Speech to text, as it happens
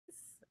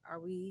Are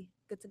we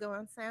good to go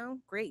on sound?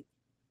 Great.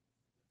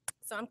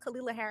 So I'm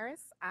Khalilah Harris.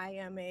 I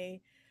am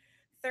a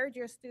third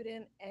year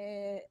student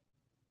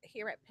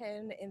here at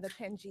Penn in the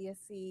Penn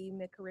GSC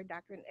Mid Career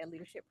Doctorate and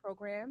Leadership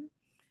Program.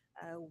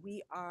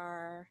 We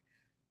are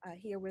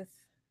here with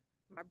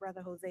my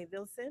brother Jose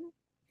Vilson,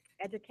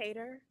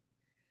 educator,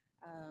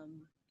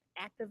 um,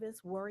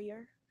 activist,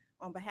 warrior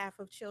on behalf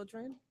of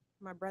children,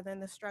 my brother in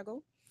the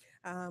struggle.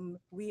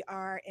 We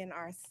are in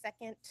our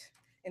second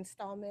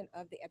installment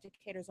of the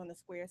Educators on the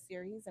Square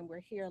series, and we're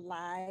here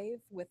live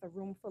with a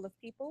room full of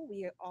people.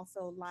 We are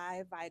also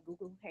live via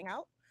Google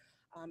Hangout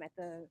at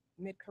the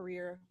Mid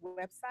Career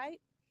website.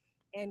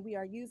 And we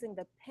are using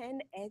the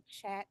Penn Ed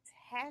Chat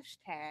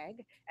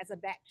hashtag as a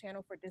back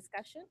channel for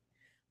discussion.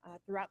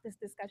 Throughout this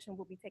discussion,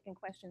 we'll be taking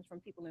questions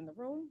from people in the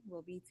room.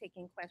 We'll be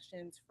taking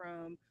questions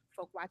from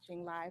folk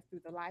watching live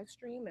through the live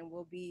stream, and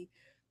we'll be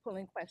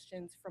pulling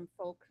questions from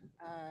folk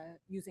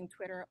using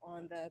Twitter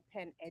on the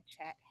Penn Ed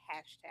Chat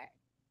hashtag.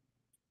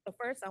 So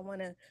first, I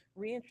want to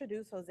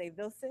reintroduce Jose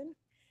Vilson.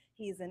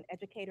 He's an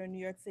educator in New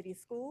York City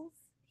schools.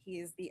 He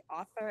is the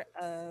author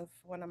of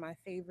one of my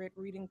favorite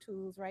reading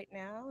tools right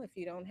now. If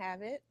you don't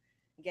have it,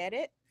 get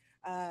it.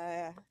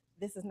 Uh,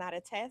 this is not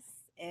a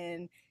test.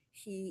 And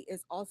he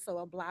is also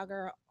a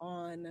blogger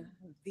on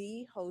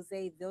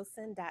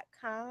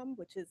thejosevilson.com,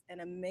 which is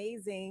an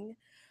amazing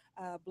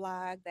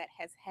blog that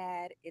has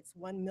had its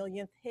 1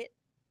 millionth hit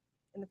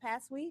in the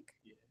past week.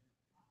 Yeah.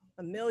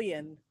 A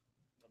million,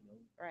 I know.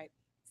 right?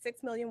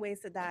 6 million ways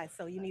to die.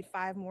 So you need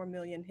 5 more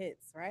million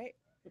hits, right?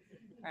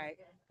 Right.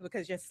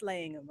 Because you're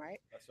slaying them, right?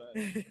 That's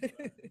right. That's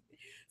right.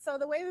 So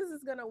the way this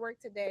is going to work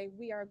today,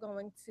 we are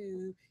going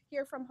to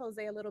hear from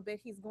Jose a little bit.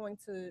 He's going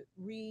to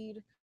read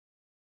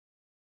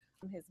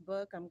from his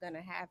book. I'm going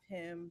to have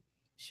him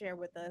share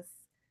with us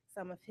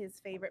some of his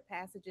favorite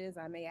passages.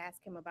 I may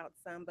ask him about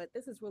some, but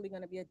this is really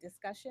going to be a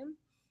discussion.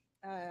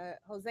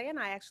 Jose and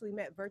I actually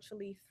met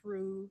virtually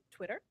through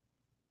Twitter,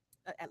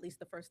 at least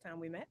the first time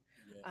we met.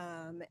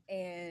 Yeah.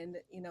 And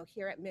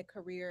here at Mid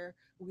Career,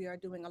 we are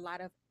doing a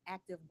lot of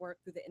active work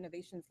through the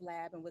Innovations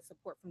Lab and with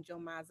support from Joe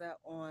Mazza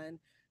on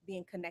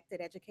being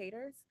connected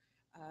educators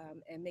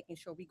and making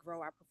sure we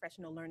grow our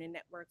professional learning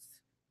networks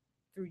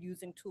through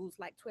using tools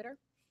like Twitter.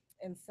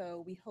 And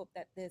so we hope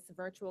that this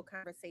virtual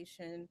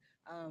conversation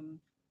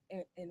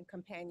in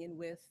companion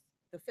with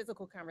the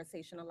physical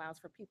conversation allows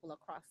for people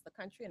across the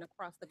country and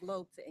across the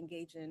globe to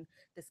engage in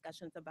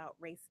discussions about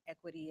race,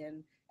 equity,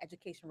 and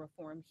education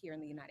reform here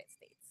in the United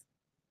States.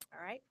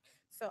 All right.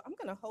 So I'm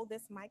going to hold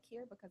this mic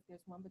here because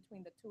there's one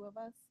between the two of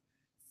us.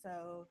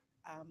 So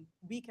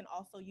we can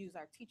also use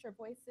our teacher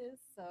voices.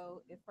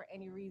 So if for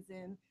any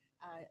reason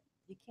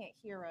you can't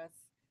hear us,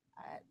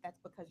 that's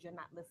because you're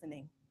not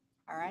listening.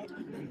 All right.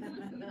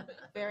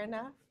 Fair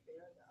enough.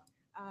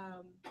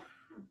 Um,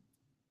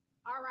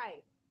 all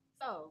right.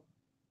 So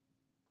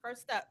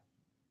first up,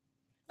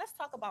 let's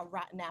talk about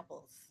rotten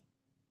apples.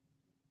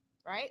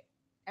 Right?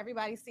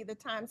 Everybody see the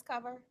Times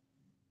cover?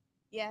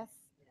 Yes.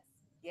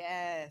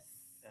 Yes.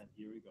 And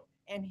here we go.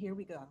 And here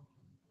we go.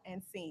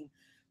 And scene.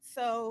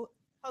 So,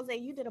 Jose,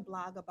 you did a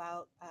blog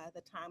about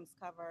the Times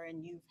cover,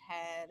 and you've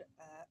had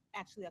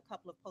actually a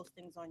couple of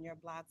postings on your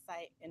blog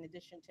site, in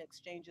addition to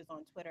exchanges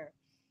on Twitter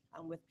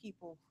with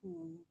people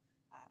who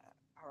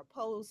are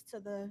opposed to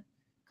the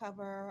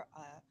cover,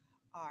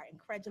 are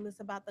incredulous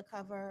about the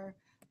cover,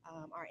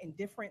 are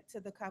indifferent to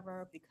the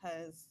cover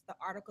because the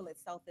article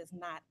itself is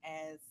not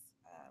as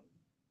um,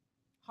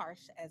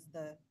 harsh as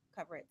the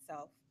cover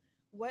itself.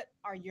 What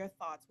are your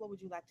thoughts? What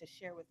would you like to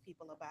share with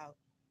people about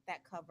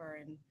that cover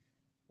and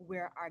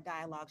where our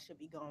dialogue should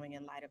be going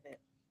in light of it?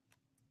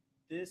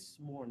 This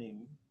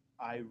morning,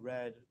 I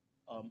read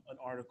an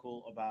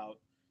article about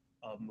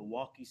a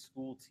Milwaukee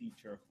school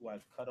teacher who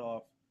had cut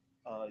off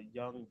a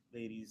young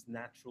lady's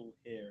natural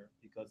hair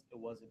because it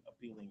wasn't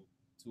appealing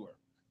to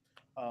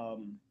her.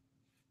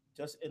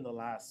 Just in the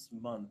last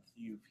month,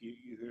 you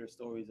hear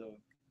stories of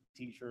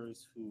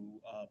teachers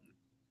who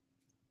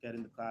get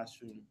in the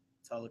classroom,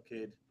 tell a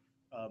kid,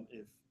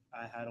 if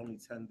I had only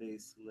 10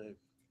 days to live,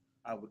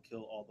 I would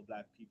kill all the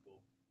black people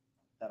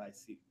that I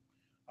see.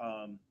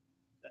 Um,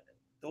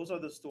 those are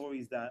the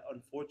stories that,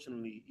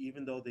 unfortunately,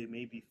 even though they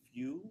may be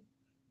few,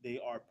 they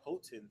are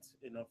potent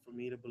enough for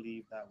me to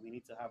believe that we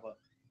need to have a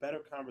better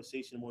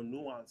conversation, more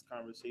nuanced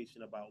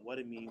conversation about what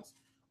it means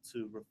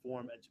to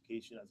reform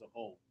education as a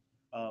whole.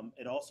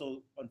 It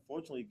also,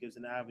 unfortunately, gives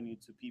an avenue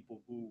to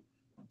people who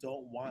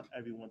don't want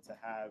everyone to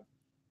have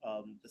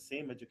the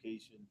same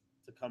education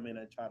to come in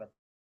and try to.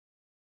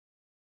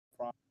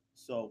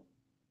 So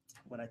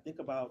when I think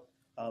about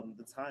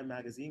the Time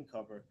magazine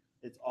cover,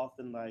 it's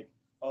often like,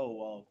 oh,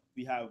 well,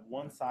 we have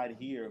one side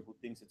here who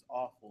thinks it's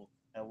awful,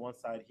 and one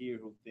side here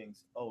who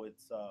thinks, oh,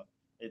 it's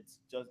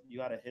just you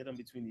got to hit them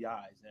between the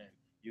eyes, and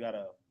you got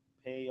to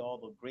pay all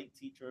the great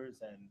teachers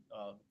and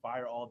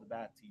fire all the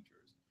bad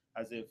teachers,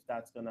 as if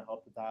that's going to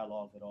help the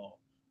dialogue at all,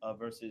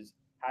 versus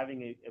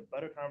having a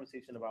better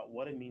conversation about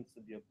what it means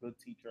to be a good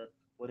teacher,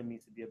 what it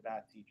means to be a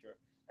bad teacher,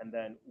 and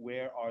then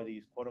where are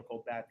these quote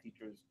unquote bad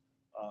teachers?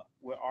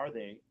 Where are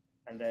they?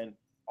 And then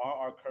are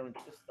our current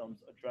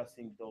systems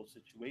addressing those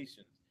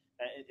situations?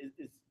 And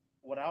it's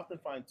what I often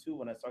find too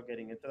when I start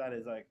getting into that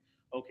is like,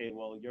 okay,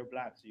 well, you're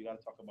black, so you got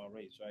to talk about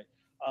race, right?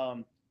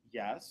 Um,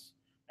 yes.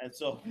 And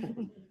so,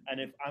 and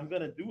if I'm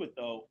gonna do it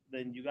though,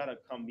 then you gotta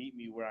come meet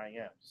me where I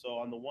am. So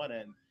on the one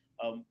end,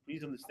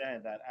 please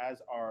understand that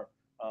as our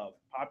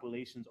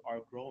populations are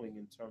growing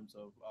in terms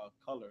of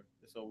color,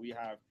 so we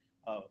have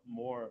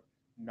more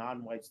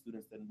non-white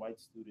students than white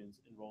students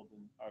enrolled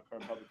in our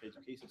current public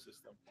education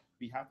system.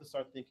 We have to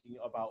start thinking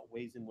about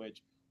ways in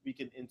which we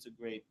can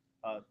integrate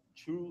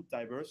true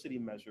diversity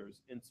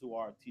measures into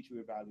our teacher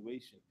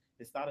evaluation.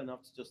 It's not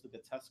enough to just look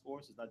at test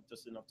scores. It's not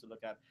just enough to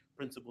look at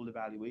principal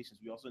evaluations.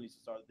 We also need to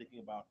start thinking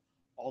about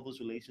all those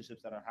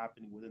relationships that are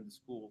happening within the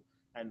school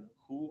and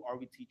who are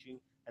we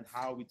teaching and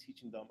how are we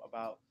teaching them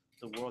about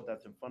the world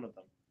that's in front of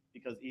them.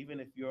 Because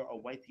even if you're a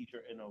white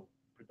teacher in a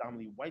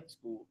predominantly white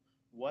school,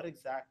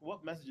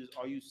 what messages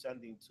are you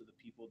sending to the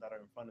people that are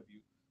in front of you?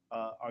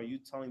 Are you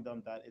telling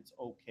them that it's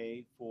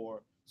okay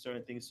for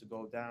certain things to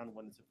go down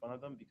when it's in front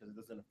of them because it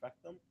doesn't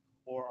affect them,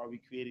 or are we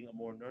creating a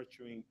more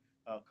nurturing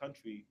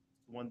country,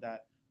 one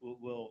that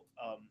will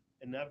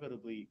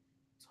inevitably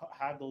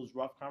have those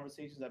rough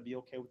conversations that be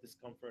okay with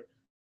discomfort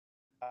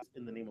as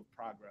in the name of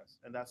progress?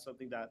 And that's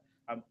something that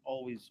I'm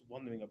always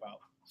wondering about.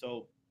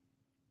 So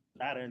to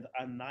that end,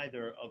 I'm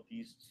neither of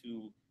these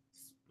two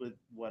split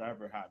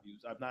whatever have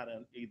yous. I'm not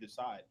on either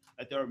side.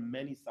 Like there are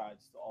many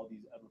sides to all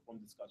these reform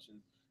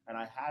discussions, and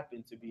I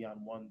happen to be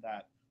on one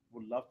that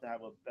would love to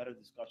have a better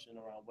discussion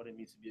around what it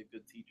means to be a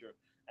good teacher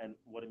and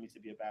what it means to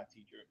be a bad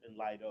teacher in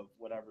light of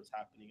whatever's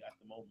happening at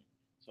the moment.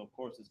 So of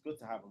course, it's good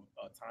to have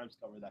a time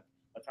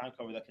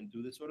cover that can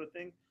do this sort of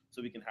thing,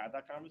 so we can have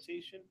that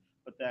conversation.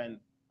 But then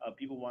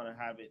people want to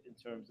have it in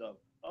terms of,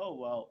 oh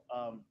well,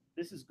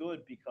 this is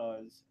good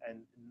because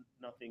and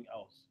nothing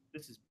else.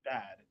 This is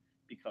bad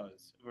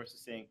because versus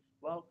saying,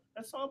 well,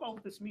 let's talk about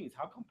what this means.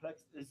 How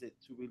complex is it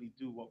to really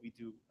do what we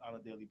do on a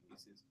daily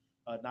basis?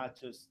 Not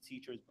just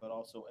teachers, but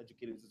also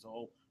educators as a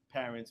whole,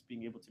 parents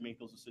being able to make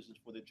those decisions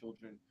for their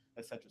children,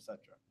 etc., etc.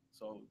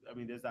 So, I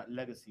mean, there's that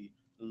legacy,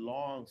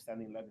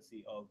 long-standing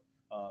legacy of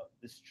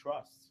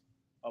distrust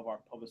of our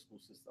public school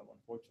system,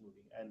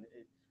 unfortunately, and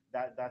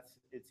that's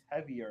it's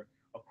heavier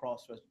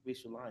across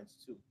racial lines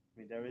too. I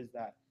mean, there is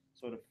that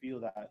sort of feel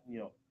that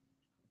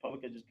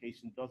public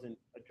education doesn't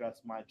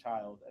address my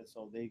child, and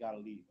so they gotta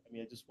leave. I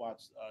mean, I just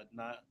watched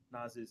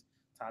Nas's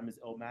Time is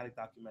Illmatic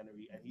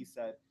documentary, and he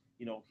said,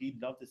 he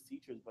loved his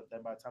teachers, but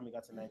then by the time he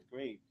got to ninth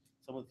grade,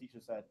 some of the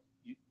teachers said,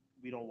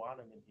 "We don't want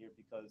him in here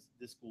because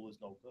this school is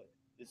no good.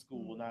 This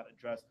school will not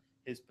address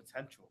his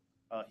potential.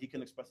 He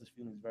can express his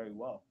feelings very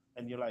well."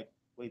 And you're like,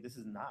 "Wait, this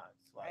is Nas.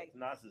 Like Right.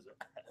 Nas is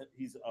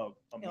he's a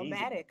amazing,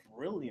 Illmatic.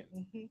 brilliant,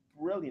 Hmm.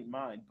 brilliant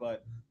mind,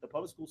 but the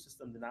public school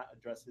system did not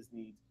address his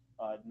needs,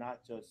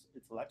 not just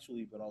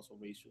intellectually but also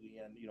racially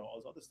and all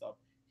this other stuff.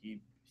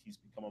 He's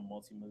become a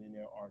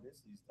multimillionaire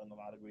artist. He's done a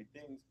lot of great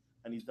things,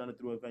 and he's done it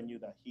through a venue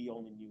that he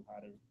only knew how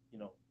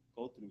to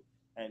go through.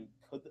 And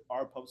could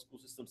our public school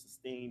system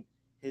sustain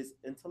his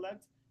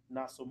intellect?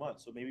 Not so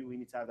much. So maybe we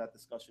need to have that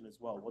discussion as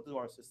well. What do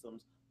our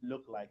systems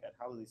look like, and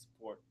how do they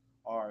support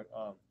our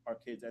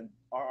kids? And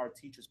are our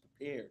teachers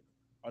prepared?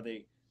 Are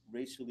they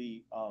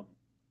racially,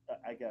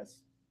 I guess,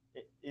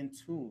 in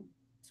tune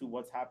to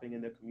what's happening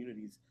in their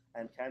communities,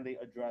 and can they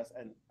address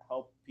and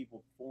help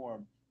people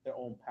form their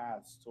own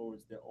paths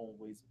towards their own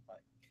ways of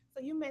life?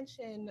 So you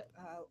mentioned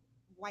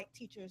white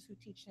teachers who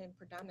teach in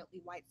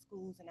predominantly white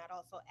schools, and I'd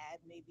also add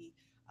maybe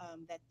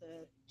that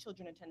the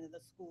children attending the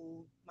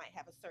school might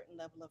have a certain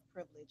level of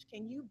privilege.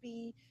 Can you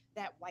be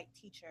that white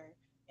teacher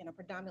in a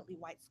predominantly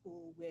white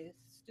school with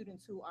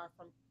students who are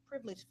from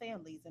privileged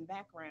families and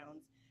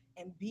backgrounds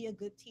and be a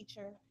good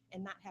teacher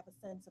and not have a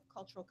sense of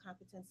cultural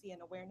competency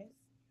and awareness?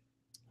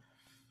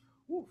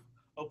 Whew.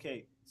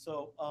 Okay,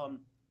 so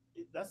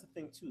that's the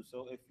thing too.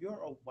 So if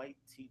you're a white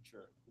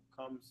teacher who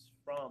comes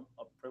from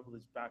a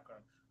privileged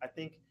background, I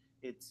think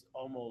it's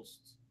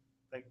almost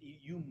like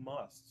you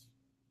must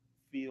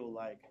feel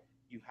like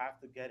you have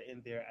to get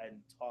in there and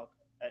talk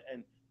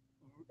and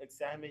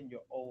examine your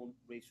own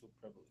racial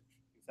privilege,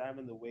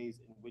 examine the ways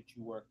in which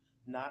you work,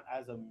 not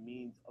as a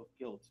means of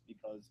guilt,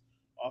 because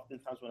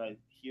oftentimes when I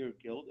hear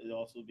guilt, it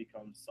also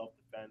becomes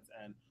self-defense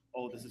and,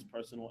 oh, this is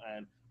personal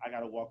and I got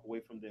to walk away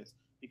from this.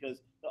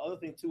 Because the other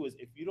thing too is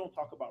if you don't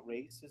talk about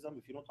racism,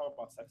 if you don't talk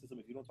about sexism,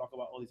 if you don't talk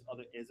about all these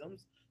other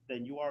isms,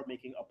 then you are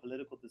making a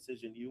political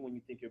decision even when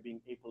you think you're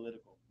being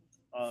apolitical.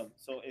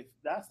 So if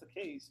that's the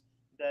case,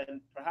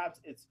 then perhaps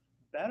it's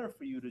better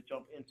for you to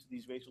jump into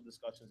these racial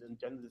discussions and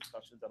gender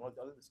discussions and all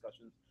the other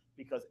discussions,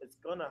 because it's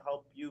gonna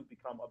help you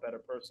become a better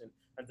person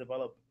and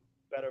develop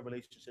better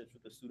relationships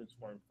with the students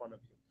who are in front of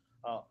you.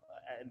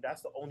 And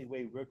that's the only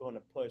way we're going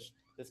to push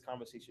this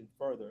conversation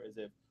further, is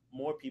if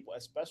more people,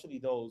 especially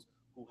those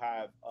who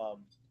have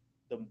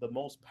the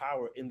most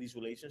power in these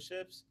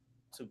relationships,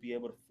 to be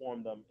able to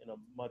form them in a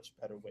much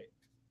better way.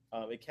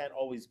 It can't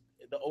always,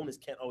 the onus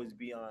can't always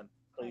be on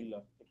Right.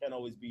 Khalilah. It can't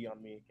always be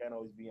on me. It can't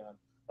always be on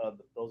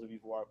those of you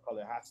who are of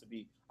color. It has to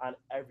be on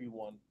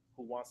everyone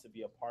who wants to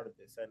be a part of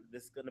this. And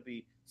this is going to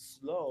be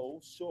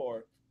slow,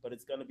 sure, but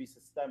it's going to be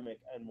systemic.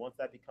 And once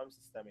that becomes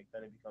systemic,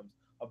 then it becomes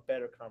a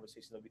better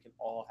conversation that we can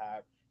all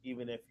have,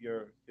 even if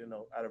you're,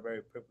 at a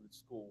very privileged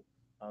school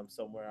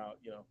somewhere out,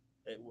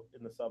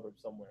 in the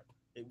suburbs somewhere.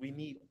 We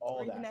need Or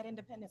all even that. at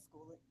independent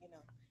school,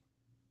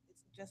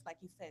 it's just like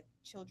you said,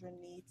 children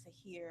need to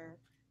hear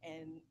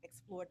and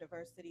explore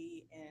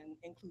diversity and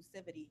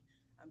inclusivity.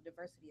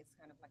 Diversity is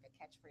kind of like a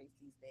catchphrase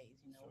these days.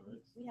 Sure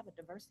is. We have a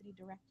diversity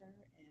director,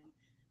 and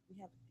we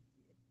have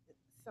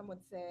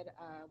someone said,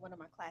 one of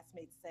my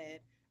classmates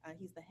said,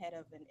 he's the head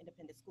of an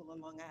independent school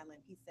on Long Island.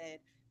 He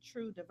said,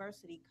 true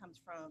diversity comes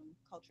from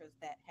cultures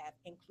that have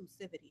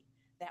inclusivity,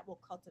 that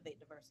will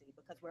cultivate diversity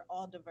because we're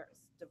all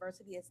diverse.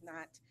 Diversity is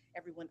not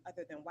everyone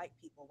other than white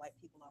people. White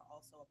people are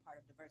also a part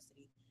of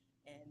diversity.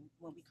 And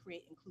when we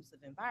create inclusive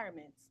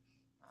environments,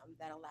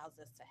 that allows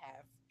us to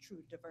have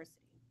true diversity.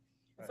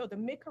 Right. So the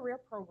mid-career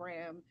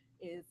program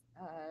is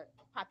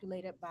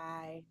populated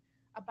by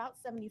about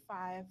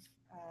 75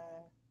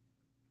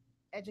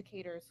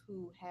 educators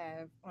who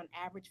have on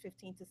average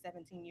 15 to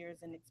 17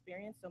 years in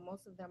experience. So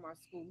most of them are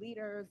school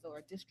leaders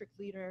or district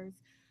leaders.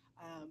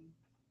 Um,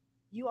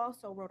 you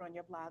also wrote on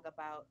your blog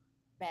about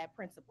bad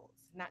principals,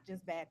 not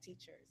just bad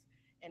teachers,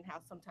 and how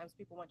sometimes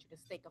people want you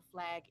to stake a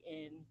flag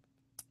in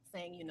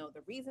saying,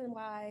 the reason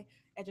why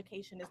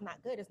education is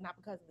not good is not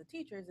because of the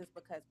teachers, it's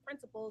because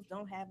principals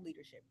don't have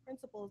leadership.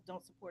 Principals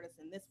don't support us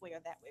in this way or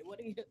that way. What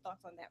are your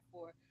thoughts on that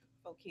for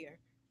folk here?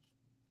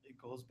 It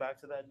goes back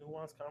to that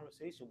nuanced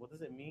conversation. What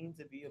does it mean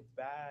to be a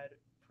bad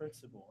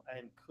principal?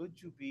 And could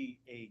you be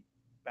a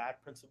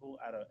bad principal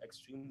at an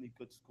extremely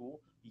good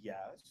school?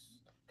 Yes.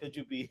 Could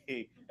you be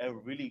a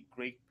really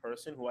great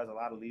person who has a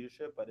lot of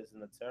leadership but is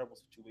in a terrible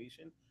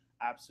situation?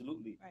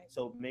 Absolutely. Right.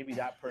 So maybe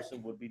that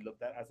person would be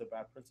looked at as a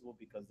bad principal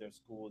because their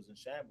school is in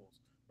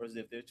shambles. Whereas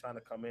if they're trying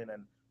to come in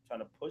and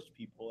trying to push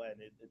people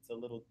and it's a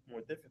little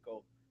more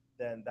difficult,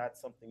 then that's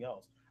something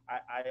else.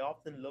 I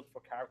often look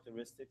for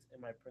characteristics in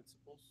my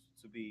principles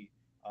to be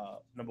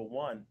number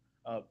one,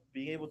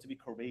 being able to be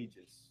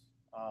courageous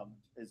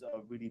is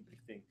a really big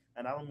thing.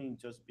 And I don't mean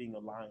just being a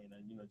lion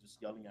and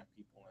just yelling at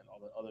people and all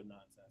the other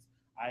nonsense.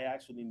 I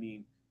actually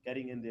mean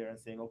getting in there and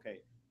saying, okay,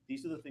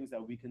 these are the things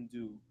that we can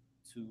do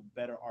to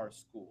better our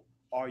school.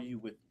 Are you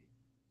with me?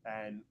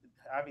 And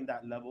having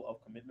that level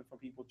of commitment from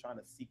people, trying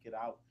to seek it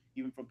out,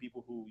 even from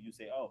people who you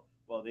say, oh,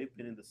 well, they've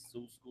been in the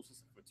school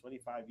system for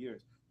 25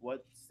 years.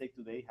 What stake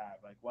do they have?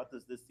 Like, what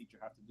does this teacher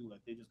have to do?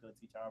 Like, they're just going to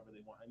teach however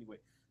they want anyway.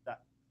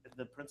 That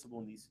the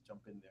principal needs to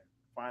jump in there,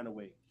 find a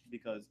way,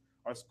 because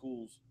our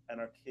schools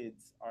and our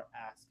kids are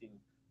asking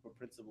for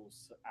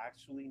principals to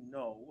actually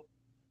know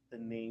the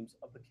names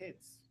of the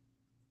kids.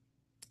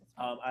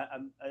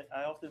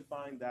 I often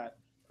find that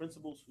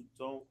principals who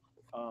don't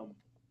um,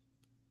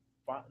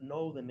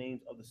 know the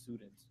names of the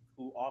students,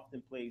 who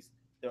often place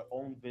their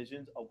own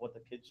visions of what the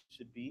kids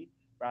should be,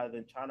 rather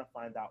than trying to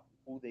find out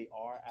who they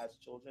are as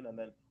children and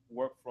then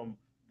work from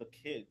the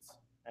kids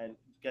and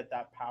get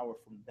that power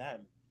from them.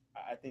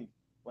 I think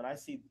when I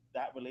see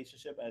that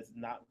relationship as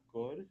not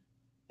good,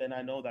 then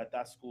I know that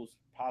that school's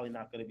probably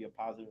not going to be a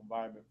positive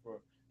environment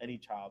for any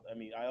child. I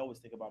mean, I always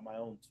think about my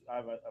own. I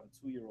have a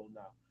 2 year old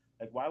now.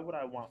 Like, why would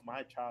I want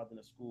my child in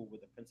a school where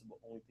the principal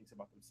only thinks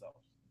about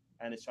themselves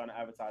and is trying to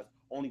advertise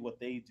only what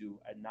they do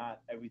and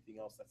not everything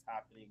else that's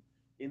happening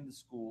in the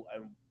school,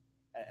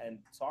 and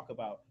talk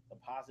about the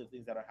positive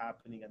things that are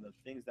happening and the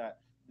things that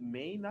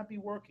may not be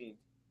working,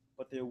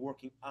 but they're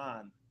working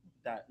on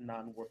that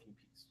non-working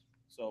piece.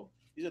 So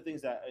these are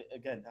things that,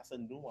 again, that's a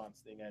nuance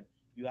thing, and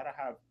you gotta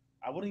have.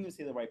 I wouldn't even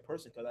say the right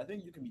person because I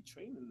think you can be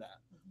trained in that,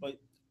 but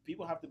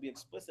people have to be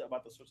explicit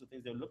about the sorts of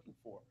things they're looking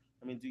for.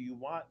 I mean, do you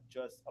want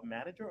just a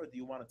manager or do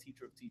you want a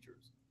teacher of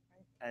teachers?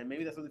 And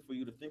maybe that's something for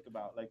you to think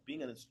about, like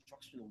being an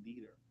instructional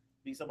leader,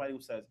 being somebody who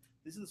says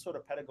this is the sort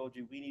of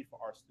pedagogy we need for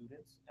our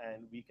students,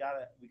 and we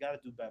gotta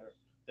do better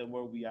than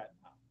where we at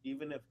now.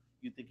 Even if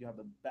you think you have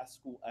the best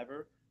school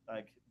ever,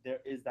 like there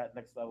is that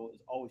next level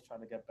is always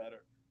trying to get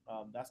better.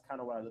 That's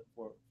kind of what I look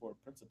for a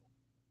principal.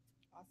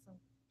 Awesome.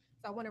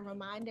 So I want to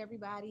remind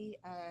everybody,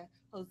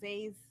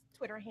 Jose's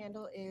Twitter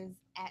handle is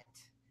at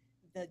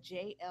the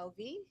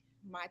JLV.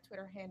 My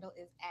Twitter handle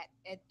is at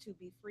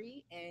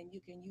ed2befree, and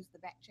you can use the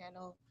back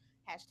channel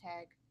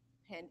hashtag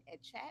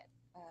penedchat.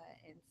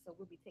 And so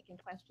we'll be taking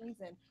questions.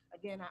 And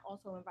again, I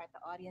also invite the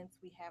audience.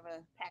 We have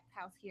a packed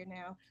house here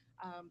now,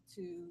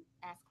 to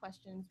ask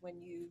questions when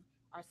you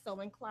are so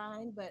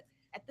inclined. But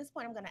at this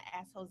point, I'm going to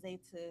ask Jose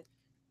to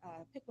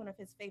pick one of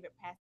his favorite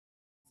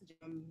passages.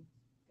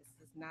 This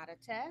is not a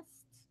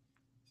test,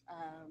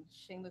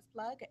 shameless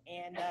plug,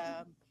 and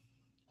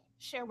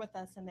share with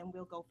us, and then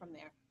we'll go from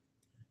there.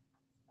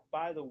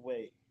 By the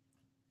way,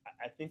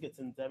 I think it's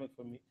endemic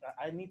for me.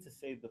 I need to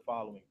say the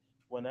following: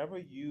 whenever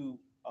you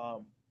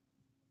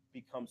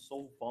become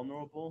so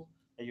vulnerable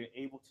and you're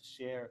able to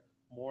share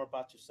more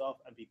about yourself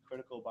and be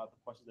critical about the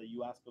questions that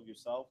you ask of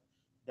yourself,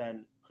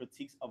 then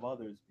critiques of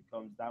others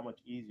becomes that much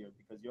easier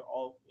because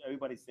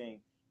everybody's saying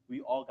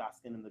we all got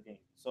skin in the game.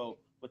 So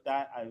with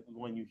that,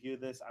 when you hear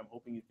this, I'm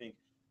hoping you think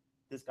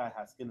this guy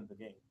has skin in the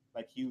game.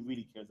 Like he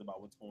really cares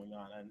about what's going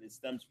on, and it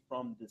stems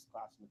from this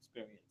classroom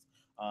experience.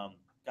 Um,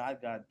 God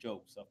got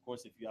jokes. Of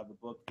course, if you have the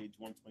book, page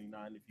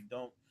 129. If you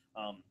don't,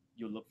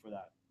 you'll look for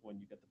that when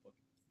you get the book.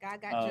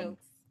 God got Um,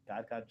 jokes.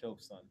 God got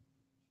jokes, son.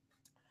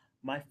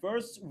 My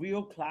first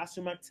real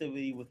classroom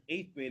activity with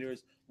eighth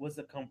graders was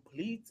a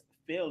complete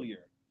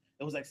failure.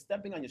 It was like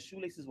stepping on your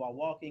shoelaces while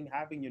walking,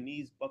 having your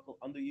knees buckle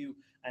under you,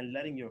 and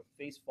letting your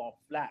face fall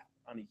flat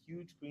on a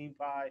huge cream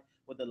pie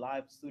with a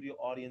live studio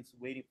audience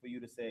waiting for you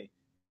to say,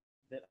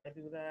 "Did I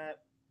do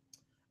that?"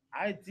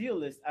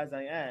 Idealist as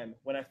I am,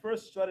 when I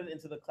first strutted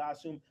into the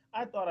classroom,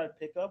 I thought I'd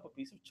pick up a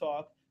piece of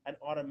chalk and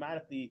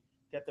automatically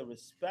get the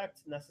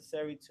respect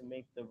necessary to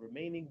make the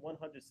remaining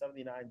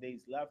 179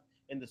 days left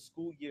in the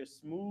school year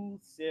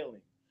smooth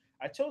sailing.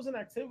 I chose an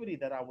activity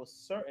that I was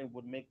certain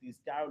would make these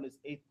garrulous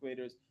eighth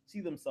graders see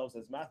themselves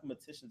as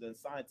mathematicians and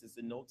scientists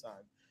in no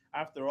time.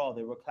 After all,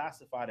 they were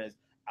classified as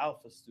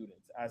alpha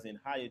students, as in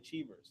high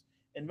achievers.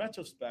 In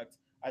retrospect,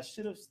 I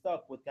should have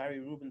stuck with Gary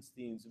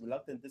Rubenstein's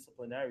reluctant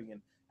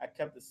disciplinarian. I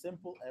kept it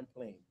simple and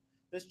plain.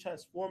 This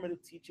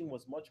transformative teaching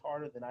was much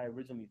harder than I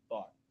originally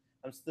thought.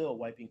 I'm still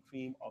wiping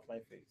cream off my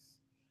face.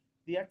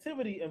 The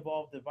activity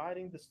involved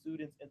dividing the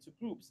students into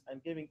groups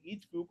and giving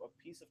each group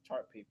a piece of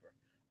chart paper.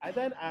 I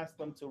then asked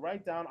them to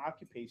write down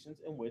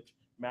occupations in which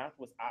math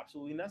was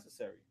absolutely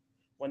necessary.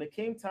 When it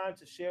came time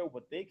to share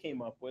what they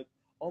came up with,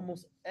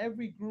 almost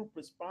every group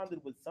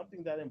responded with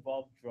something that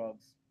involved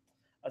drugs,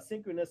 a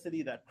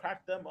synchronicity that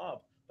cracked them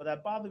up, but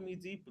that bothered me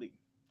deeply.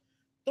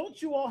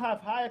 Don't you all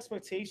have high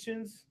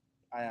expectations?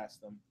 I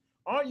asked them.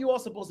 Aren't you all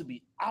supposed to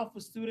be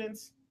alpha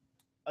students?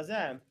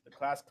 Azam, the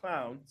class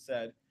clown,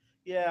 said,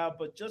 "Yeah,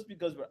 but just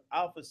because we're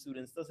alpha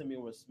students doesn't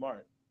mean we're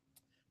smart."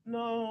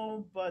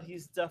 "No, but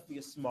he's definitely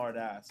a smart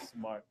ass,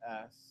 smart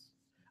ass."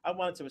 I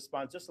wanted to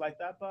respond just like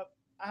that, but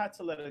I had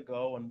to let it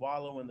go and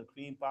wallow in the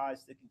cream pie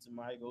sticking to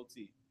my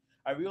goatee.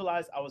 I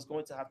realized I was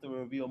going to have to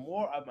reveal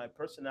more of my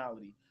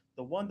personality,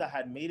 the one that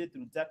had made it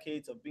through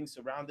decades of being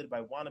surrounded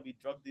by wannabe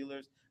drug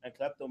dealers and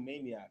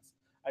kleptomaniacs.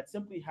 I'd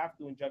simply have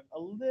to inject a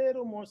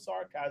little more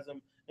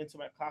sarcasm into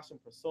my classroom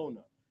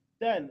persona.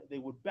 Then they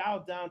would bow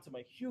down to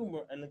my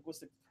humor and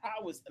linguistic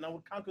prowess, and I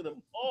would conquer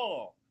them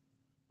all.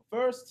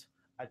 First,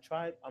 I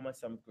tried on my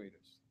seventh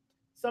graders.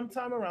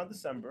 Sometime around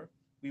December,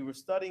 we were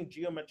studying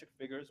geometric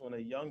figures when a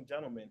young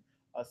gentleman,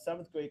 a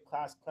seventh grade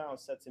class clown,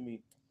 said to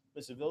me,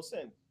 "Mr.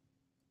 Vilson,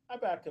 I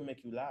bet I can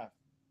make you laugh."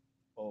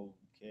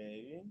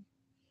 Okay.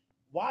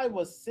 Why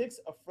was six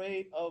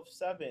afraid of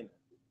seven?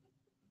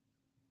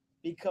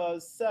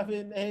 Because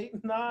seven,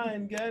 eight,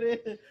 nine, get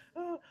it?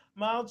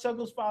 Mild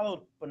chuckles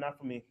followed, but not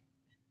for me.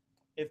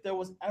 If there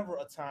was ever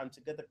a time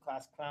to get the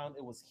class clown,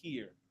 it was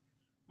here.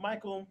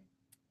 "Michael,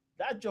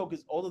 that joke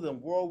is older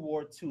than World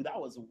War II. That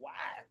was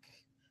whack."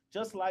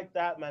 Just like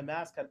that, my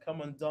mask had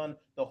come undone.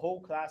 The whole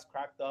class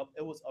cracked up.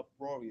 It was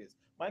uproarious.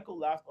 Michael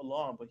laughed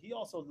along, but he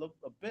also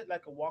looked a bit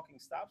like a walking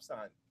stop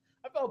sign.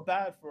 I felt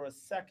bad for a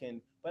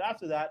second, but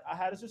after that, I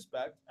had his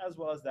respect as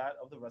well as that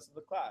of the rest of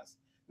the class.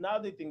 Now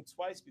they think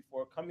twice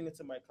before coming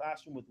into my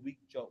classroom with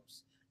weak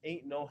jokes.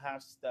 Ain't no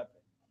half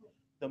stepping.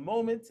 The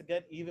moment to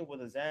get even with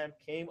Azam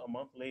came a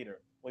month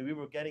later, when we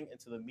were getting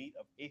into the meat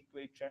of eighth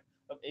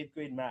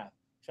grade math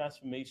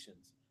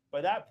transformations.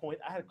 By that point,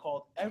 I had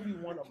called every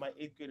one of my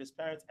eighth graders'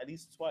 parents at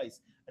least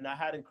twice, and I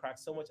hadn't cracked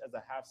so much as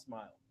a half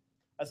smile.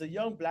 As a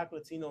young black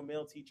Latino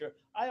male teacher,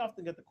 I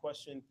often get the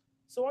question,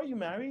 "So are you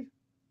married?"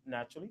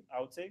 Naturally, I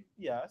would say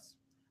yes.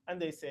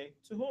 And they say,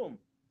 "To whom?"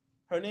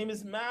 "Her name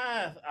is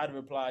Math," I'd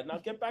replied. "Now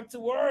get back to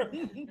work."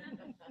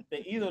 They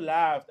either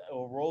laughed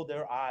or rolled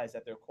their eyes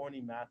at their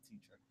corny math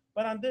teacher.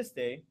 But on this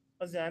day,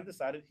 Azan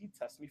decided he'd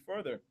test me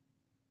further.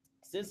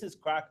 Since his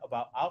crack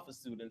about alpha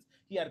students,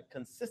 he had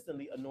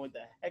consistently annoyed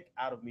the heck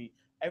out of me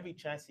every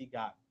chance he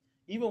got.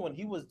 Even when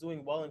he was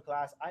doing well in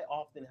class, I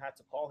often had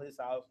to call his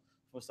house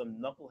for some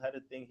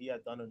knuckleheaded thing he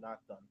had done or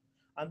not done.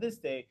 On this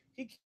day,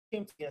 he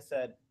came to me and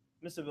said,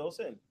 "Mr.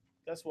 Wilson,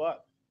 guess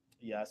what?"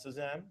 "Yeah,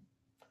 Suzanne.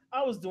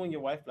 I was doing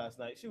your wife last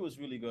night. She was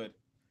really good."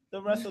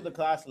 The rest of the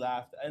class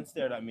laughed and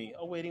stared at me,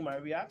 awaiting my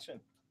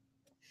reaction.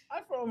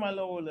 I furrowed my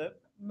lower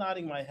lip,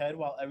 nodding my head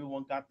while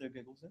everyone got their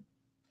giggles in.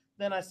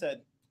 Then I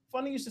said,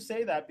 "Funny you should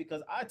say that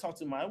because I talked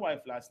to my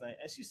wife last night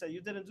and she said you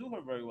didn't do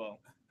her very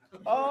well."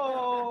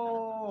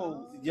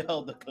 "Oh!"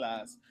 yelled the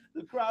class.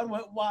 The crowd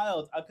went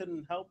wild. I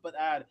couldn't help but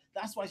add,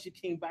 "That's why she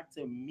came back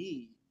to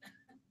me."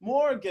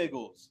 More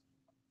giggles.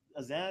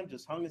 Azam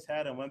just hung his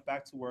head and went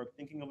back to work,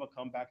 thinking of a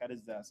comeback at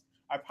his desk.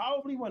 I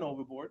probably went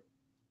overboard,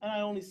 and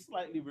I only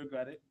slightly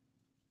regret it.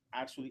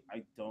 Actually,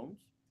 I don't,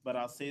 but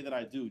I'll say that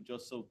I do,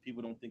 just so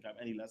people don't think I'm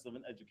any less of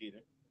an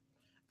educator.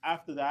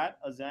 After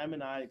that, Azam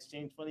and I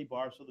exchanged funny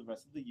barbs for the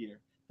rest of the year.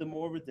 The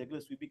more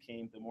ridiculous we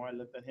became, the more I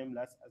looked at him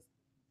less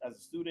as a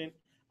student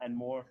and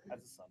more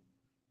as a son.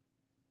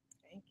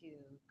 Thank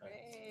you.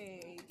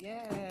 Thanks. Great.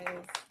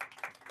 Yes.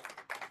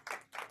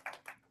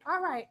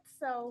 All right.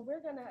 So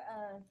we're going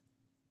to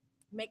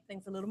make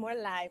things a little more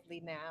lively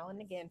now.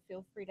 And again,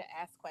 feel free to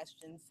ask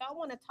questions. So I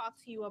want to talk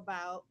to you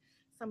about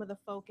some of the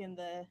folk in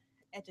the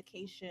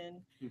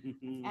education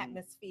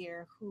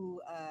atmosphere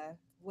who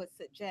would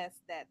suggest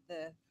that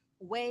the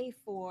way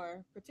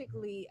for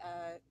particularly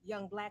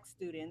young Black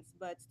students,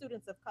 but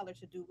students of color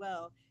should do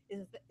well,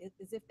 is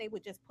if they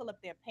would just pull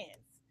up their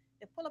pants.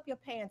 They pull up your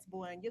pants,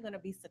 boy, and you're going to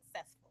be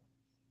successful.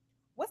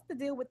 What's the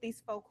deal with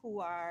these folk who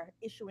are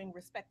issuing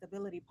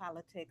respectability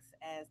politics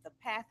as the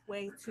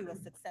pathway to a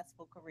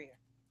successful career?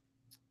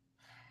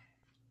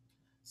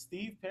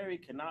 Steve Perry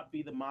cannot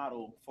be the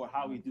model for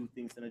how we do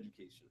things in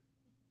education.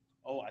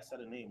 Oh, I said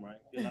a name, right?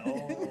 You're like,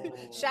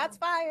 oh, Shots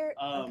fired.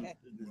 Okay.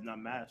 there's not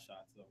mad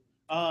shots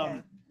though.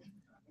 Okay.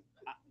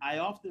 I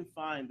often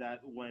find that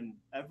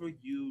whenever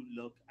you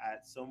look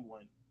at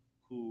someone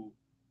who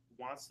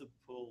wants to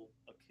pull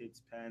a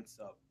kid's pants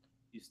up,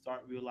 you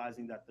start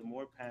realizing that the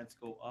more pants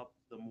go up,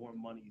 the more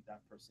money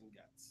that person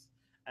gets.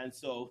 And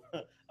so,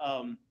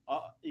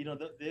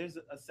 there's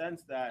a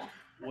sense that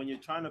when you're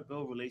trying to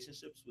build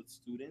relationships with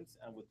students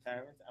and with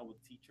parents and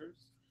with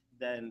teachers,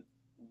 then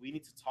we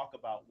need to talk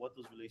about what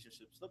those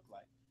relationships look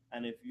like.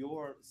 And if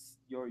your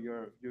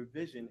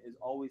vision is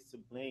always to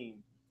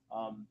blame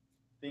um,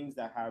 things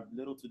that have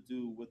little to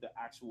do with the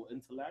actual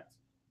intellect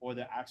or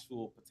the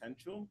actual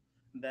potential,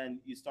 then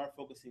you start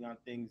focusing on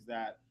things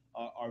that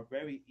are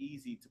very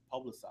easy to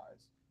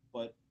publicize,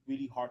 but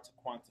really hard to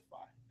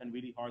quantify and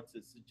really hard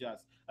to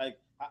suggest. Like,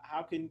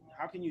 how can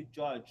you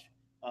judge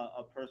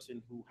a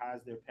person who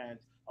has their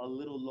pants a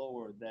little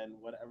lower than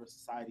whatever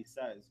society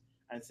says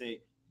and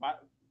say,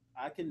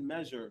 I can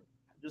measure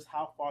just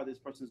how far this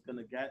person is going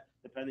to get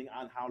depending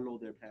on how low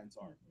their pants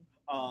are.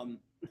 Um,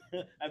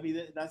 I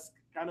mean, that's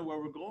kind of where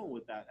we're going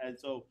with that. And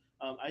so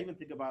I even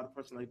think about a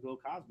person like Bill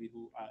Cosby,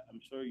 who I'm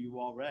sure you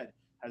all read,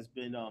 has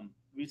been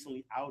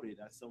recently outed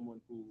as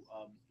someone who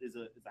is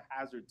a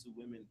hazard to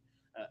women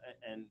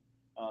and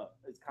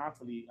is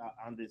constantly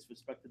on this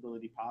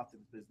respectability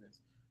politics business.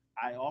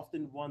 I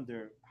often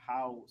wonder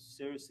how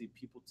seriously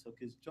people took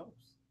his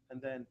jokes.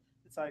 And then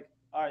it's like,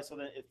 all right, so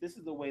then if this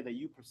is the way that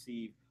you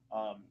perceive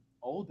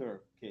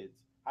older kids,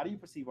 how do you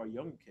perceive our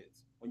younger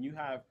kids? When you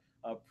have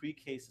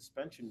pre-K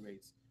suspension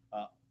rates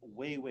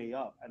way, way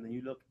up, and then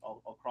you look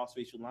across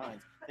racial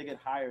lines, they get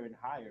higher and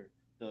higher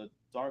the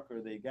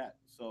darker they get.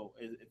 So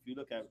if you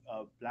look at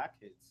black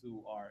kids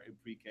who are in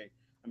pre-K,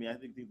 I mean, I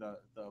think the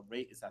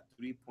rate is at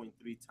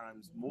 3.3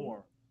 times Mhm.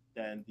 more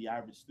than the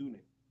average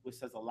student, which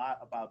says a lot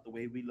about the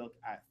way we look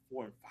at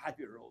 4 and 5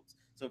 year olds.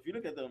 So if you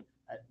look at them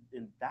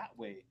in that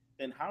way,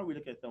 then how do we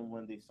look at them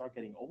when they start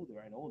getting older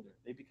and older?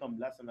 They become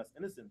less and less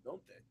innocent,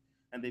 don't they?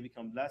 And they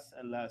become less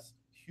and less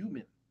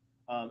human.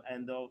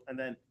 And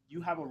then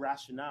you have a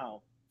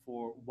rationale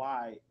for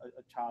why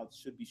a child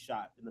should be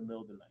shot in the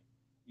middle of the night.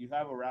 You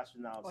have a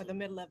rationale, Or the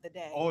middle of the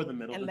day, or the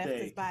middle of and the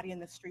left his day, body in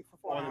the street for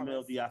four or in the middle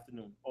of hours. the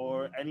afternoon,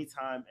 or Mhm.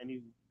 anytime,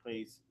 any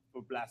place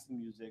for blasting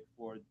music,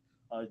 for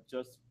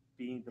just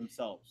being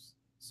themselves.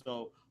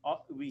 So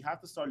we have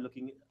to start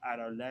looking at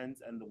our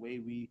lens and the way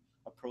we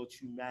approach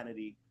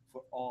humanity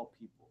for all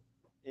people.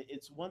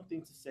 It's one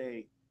thing to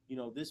say,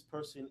 this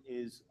person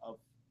is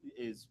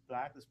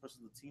black, this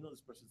person's Latino,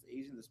 this person's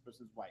Asian, this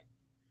person's white,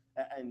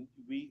 and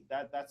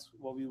that's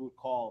what we would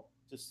call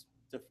just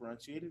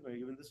differentiating or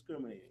even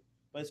discriminating.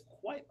 But it's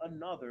quite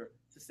another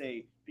to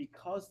say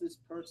because this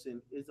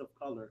person is of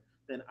color,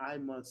 then I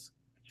must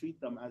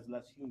treat them as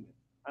less human.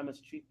 I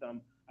must treat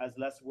them as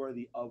less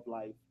worthy of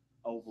life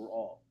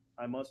overall.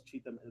 I must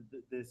treat them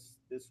this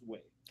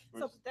way.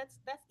 So that's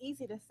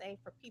easy to say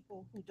for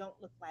people who don't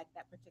look like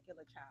that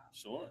particular child.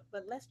 Sure.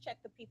 But let's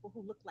check the people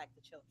who look like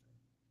the children,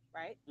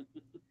 right?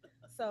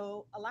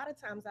 So a lot of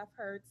times I've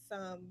heard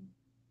some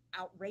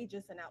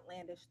outrageous and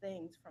outlandish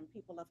things from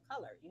people of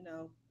color,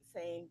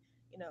 saying,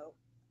 you know,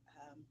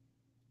 um,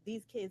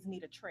 these kids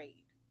need a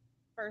trade.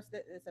 First,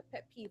 it's a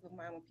pet peeve of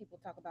mine when people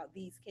talk about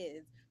these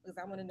kids, because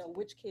I want to know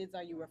which kids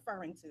are you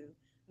referring to,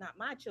 not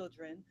my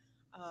children.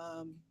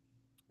 Um,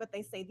 but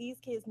they say these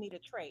kids need a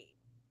trade.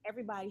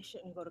 Everybody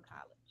shouldn't go to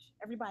college.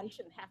 Everybody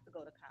shouldn't have to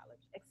go to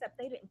college, except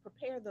they didn't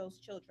prepare those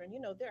children.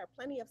 There are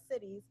plenty of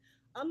cities,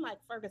 unlike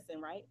Ferguson,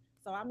 right?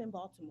 So I'm in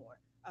Baltimore.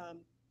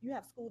 You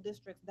have school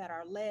districts that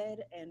are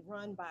led and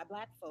run by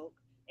Black folk,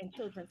 and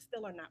children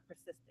still are not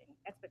persisting.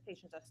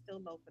 Expectations are still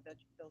low for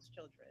those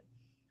children.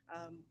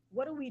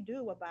 What do we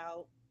do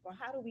about, or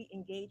how do we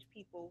engage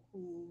people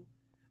who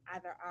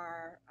either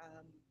are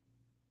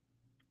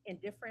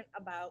indifferent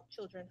about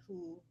children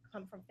who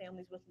come from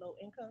families with low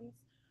incomes,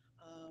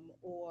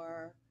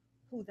 or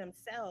who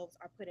themselves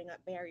are putting up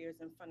barriers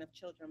in front of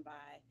children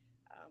by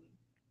um,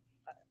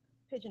 uh,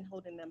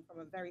 pigeonholing them from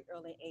a very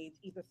early age,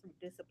 either through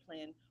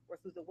discipline or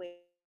through the ways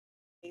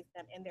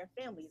them and their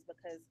families?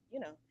 Because,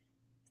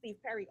 Steve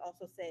Perry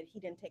also said he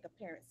didn't take a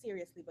parent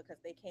seriously because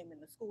they came in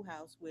the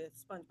schoolhouse with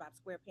SpongeBob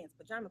SquarePants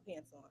pajama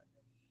pants on.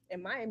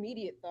 And my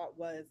immediate thought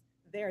was,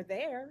 they're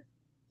there,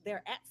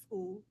 they're at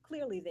school,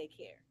 clearly they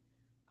care.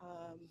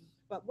 Um,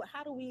 but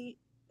how do we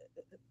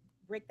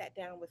break that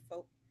down with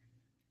folk?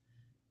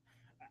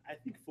 I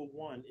think for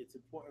one, it's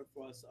important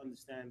for us to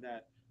understand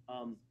that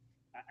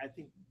I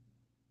think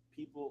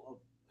people of,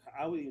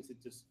 I would even say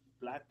just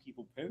black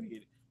people,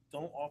 period,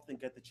 don't often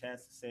get the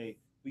chance to say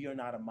we are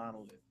not a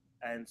monolith.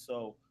 And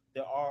so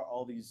there are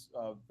all these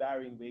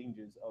varying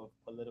ranges of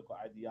political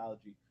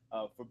ideology,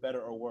 for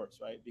better or worse,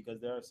 right? Because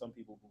there are some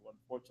people who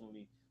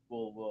unfortunately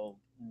will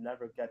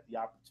never get the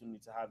opportunity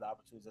to have the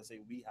opportunities that say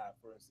we have,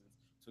 for instance,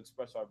 to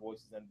express our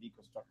voices and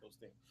deconstruct those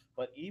things.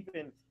 But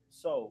even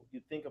so,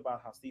 you think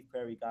about how Steve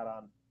Perry got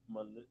on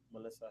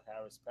Melissa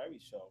Harris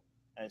Perry's show,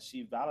 and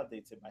she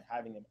validates it by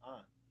having him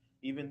on,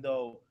 even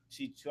though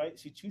she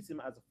treats him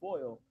as a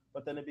foil.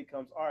 But then it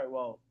becomes, all right,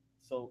 well,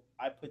 so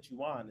I put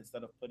you on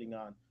instead of putting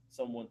on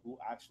someone who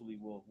actually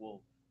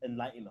will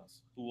enlighten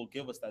us, who will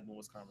give us that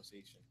nuanced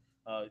conversation.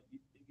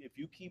 If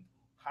you keep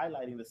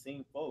highlighting the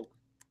same folk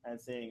and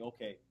saying,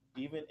 okay,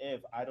 even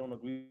if I don't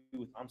agree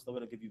with, I'm still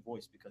going to give you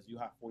voice because you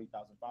have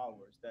 40,000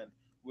 followers, then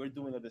we're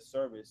doing a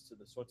disservice to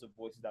the sorts of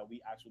voices that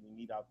we actually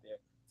need out there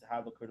to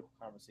have the critical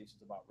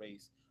conversations about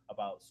race,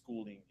 about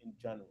schooling in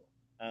general.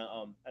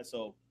 And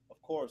so,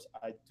 of course,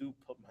 I do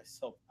put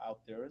myself out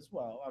there as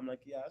well. I'm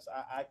like, yes,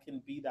 I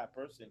can be that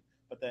person.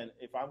 But then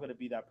if I'm going to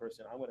be that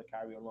person, I'm going to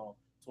carry along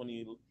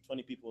 20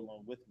 people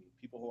along with me,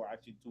 people who are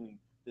actually doing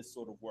this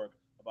sort of work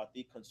about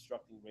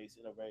deconstructing race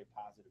in a very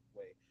positive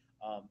way,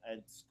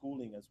 and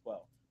schooling as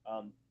well.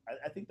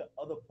 I think the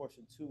other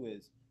portion too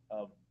is,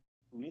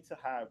 we need to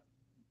have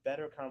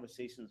better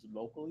conversations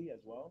locally as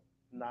well,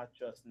 not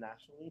just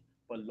nationally,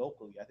 but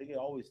locally. I think it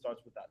always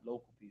starts with that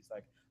local piece.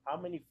 Like, how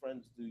many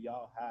friends do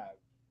y'all have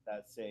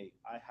that say,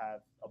 "I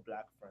have a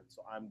black friend,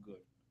 so I'm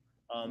good"?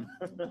 Um,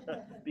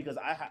 because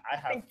I I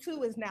have, think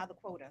two is now the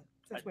quota I,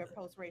 since we're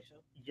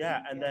post-racial.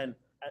 yeah, and Yeah.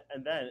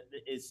 then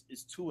is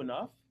two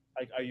enough?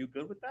 Like, are you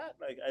good with that?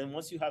 Like, and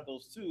once you have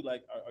those two,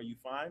 like, are you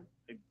fine?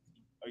 Like,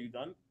 are you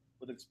done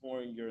with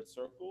exploring your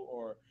circle?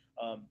 Or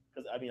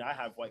because I mean, I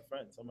have white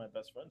friends. Some of my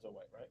best friends are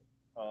white,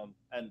 right?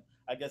 And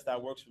I guess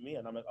that works for me.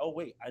 And I'm like, oh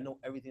wait, I know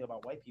everything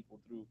about white people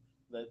through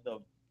the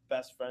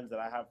best friends that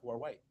I have who are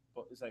white.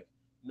 But it's like,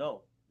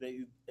 no,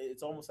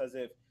 it's almost as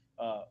if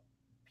uh,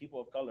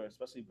 people of color,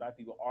 especially black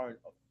people, aren't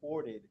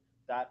afforded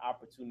that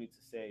opportunity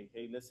to say,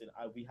 hey, listen,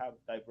 we have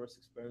diverse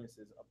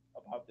experiences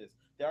about this.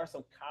 There are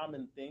some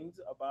common things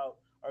about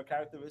our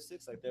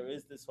characteristics. Like, there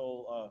is this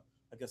whole,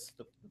 I guess,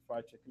 the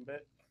fried chicken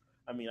bit.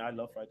 I mean, I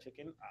love fried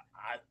chicken.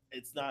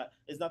 It's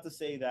not to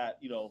say that,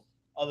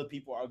 other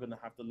people are gonna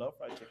have to love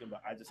fried chicken,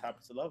 but I just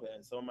happen to love it,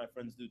 and some of my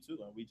friends do too.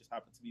 And we just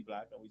happen to be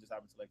black, and we just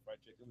happen to like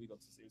fried chicken. We go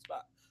to the same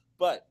spot,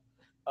 but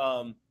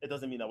it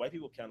doesn't mean that white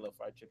people can't love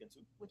fried chicken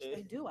too. Which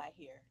they do, I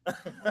hear,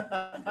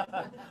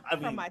 I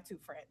from mean, my two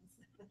friends.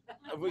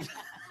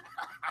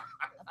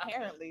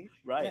 Apparently.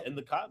 right, Yeah, and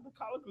the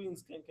collard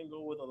greens can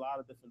go with a lot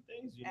of different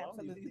things. You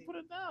absolutely. put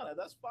it down, and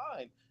that's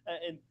fine.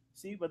 And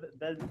see, but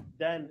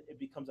then it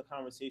becomes a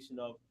conversation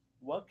of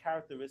what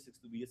characteristics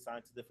do we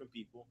assign to different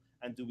people,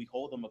 and do we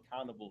hold them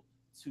accountable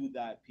to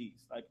that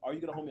piece? Like, are you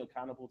gonna hold me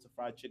accountable to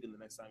fried chicken the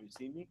next time you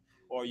see me,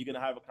 or are you gonna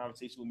have a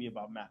conversation with me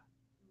about math?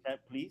 Can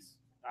please?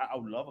 I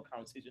would love a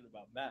conversation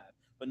about math,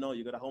 but no,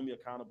 you're gonna hold me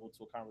accountable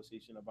to a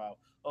conversation about,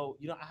 oh,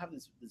 I have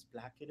this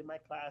black kid in my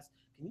class.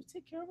 Can you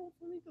take care of him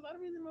for me? Because I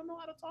don't really know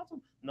how to talk to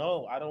him.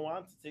 No, I don't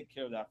want to take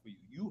care of that for you.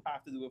 You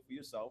have to do it for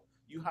yourself.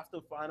 You have to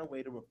find a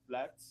way to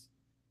reflect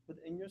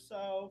within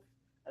yourself,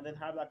 and then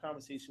have that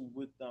conversation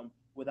with them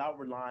without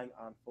relying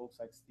on folks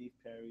like Steve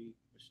Perry,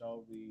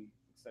 Michelle Reed,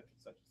 etc.,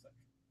 etc., etc.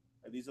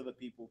 And these are the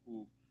people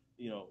who,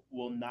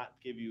 will not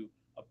give you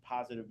a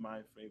positive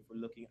mind frame for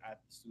looking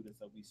at the students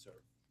that we serve.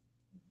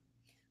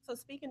 So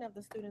speaking of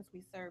the students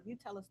we serve, you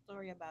tell a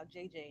story about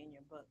JJ in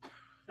your book.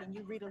 Can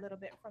you read a little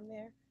bit from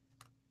there?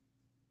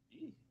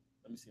 Eee.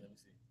 Let me see. Let me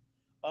see.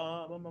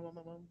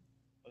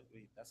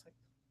 Wait, that's like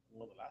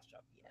one of the last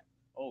chapters, Yeah. right?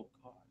 Oh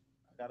God,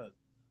 I gotta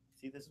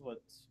see. This is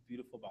what's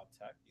beautiful about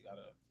tech.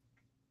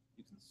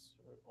 You can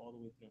sort all the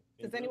way through. Can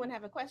you Does do it? anyone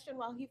have a question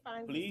while he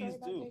finds the story Please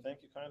about do. JJ?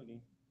 Thank you kindly.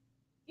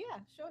 Yeah,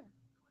 sure.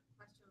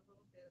 Question a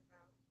little bit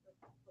about the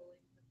pulling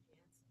the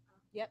pants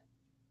up. Yep.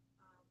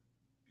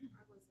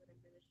 I was an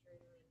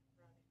administrator in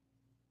Friday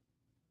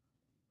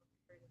for a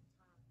period of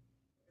time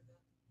where the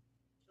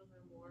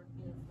children wore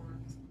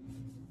uniforms.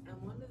 And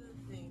one of the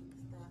things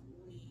that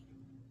we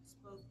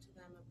spoke to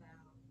them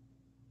about,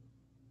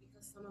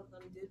 because some of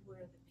them did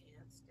wear the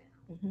pants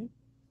down, Hmm.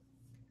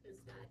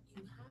 is that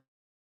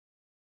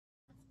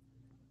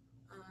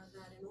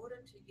that in order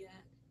to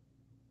get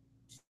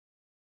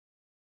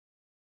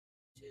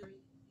to,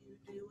 you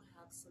do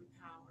have some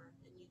power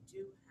and you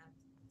do have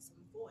some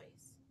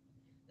voice,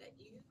 that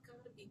you've got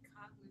to be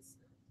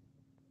cognizant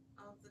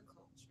of the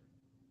culture.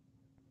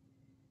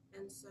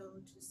 And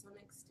so, to some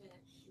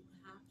extent, you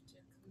have to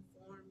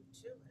conform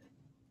to it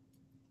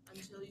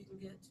until you can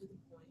get to the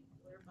point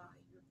whereby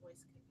your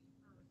voice can be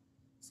heard.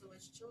 So,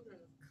 as children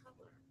of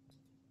color,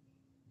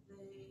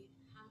 they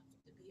have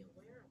to be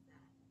aware of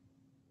that.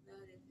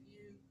 That if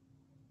you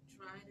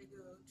try to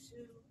go to,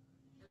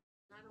 and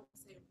I don't want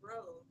to say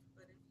rogue,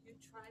 but if you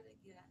try to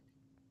get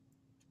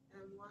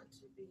and want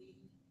to be,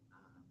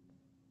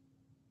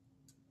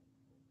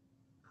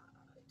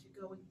 to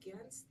go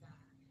against that,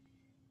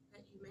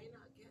 that you may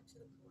not get to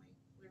the point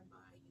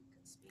whereby you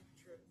can speak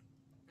truth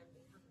and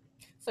be heard.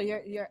 So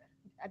you're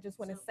I just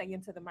want to So say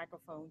into the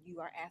microphone, you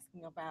are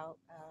asking about,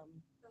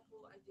 the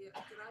whole idea,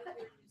 did I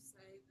hear you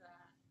say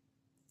that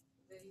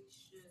they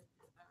should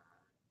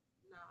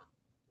not,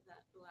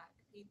 that black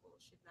people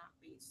should not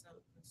be so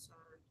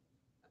concerned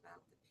about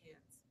the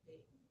pants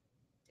being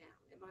down?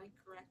 Am I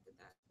correct that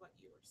that's what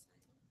you were saying?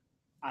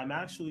 I'm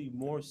actually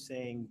more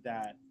saying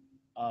that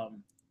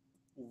um,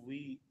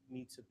 we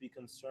need to be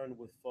concerned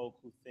with folk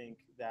who think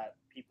that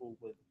people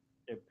with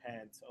their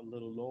pants a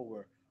little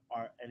lower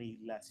are any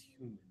less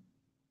human.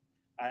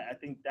 I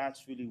think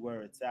that's really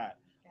where it's at.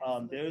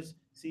 absolutely. There's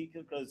see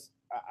because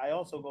I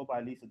also go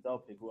by Lisa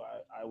Delpig, who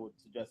I would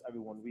suggest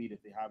everyone read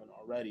if they haven't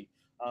already.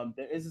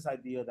 There is this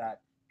idea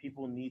that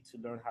people need to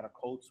learn how to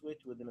code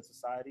switch within a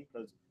society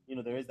because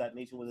there is that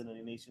nation within a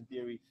nation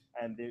theory,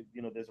 and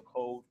there's a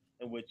code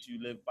in which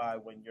you live by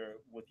when you're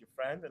with your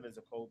friend, and there's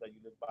a code that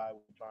you live by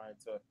when you're trying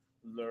to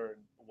learn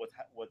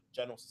what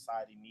general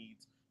society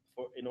needs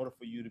for in order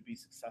for you to be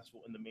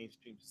successful in the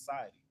mainstream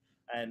society.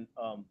 And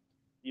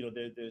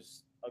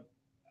there's a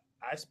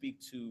I speak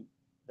to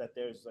that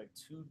there's like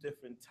two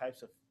different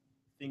types of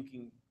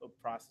thinking of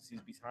processes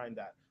behind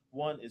that.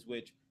 One is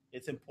which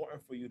it's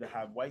important for you to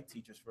have white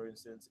teachers, for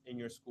instance, in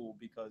your school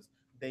because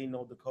they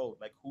know the code.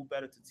 Like who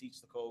better to teach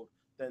the code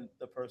than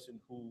the person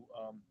who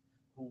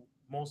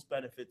most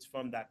benefits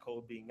from that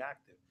code being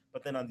active.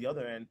 But then on the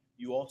other end,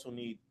 you also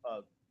need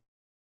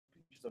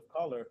teachers of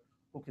color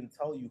who can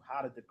tell you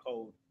how to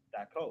decode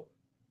that code.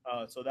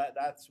 So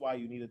that's why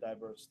you need a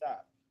diverse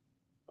staff.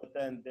 But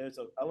then there's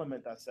an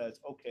element that says,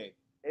 okay,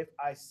 if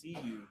I see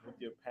you with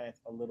your pants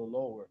a little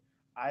lower,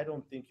 I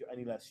don't think you're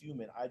any less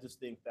human. I just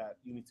think that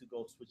you need to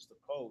go switch the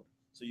code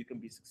so you can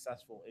be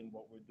successful in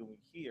what we're doing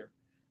here.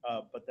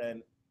 But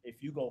then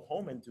if you go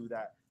home and do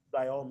that,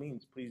 by all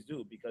means, please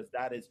do, because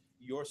that is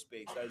your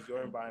space, that is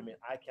your environment.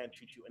 I can't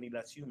treat you any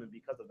less human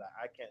because of that.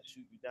 I can't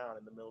shoot you down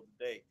in the middle of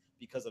the day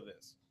because of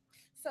this.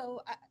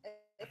 So,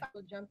 if I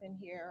could jump in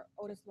here,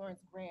 Otis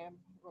Lawrence Graham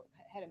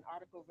had an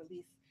article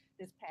released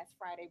this past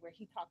Friday where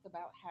he talked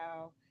about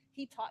how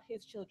he taught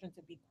his children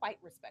to be quite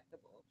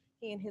respectable.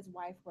 He and his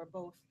wife were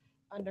both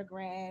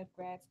undergrad,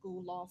 grad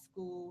school, law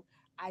school,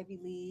 Ivy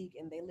League,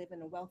 and they live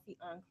in a wealthy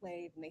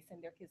enclave and they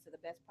send their kids to the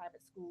best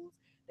private schools.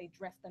 They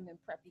dress them in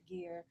preppy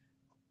gear,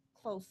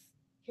 close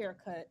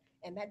haircut,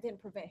 and that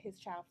didn't prevent his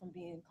child from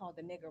being called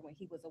a nigger when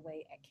he was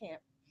away at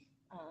camp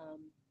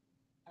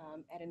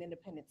um, at an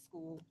independent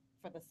school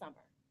for the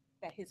summer.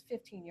 That his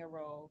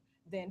 15-year-old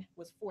then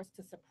was forced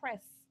to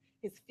suppress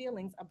his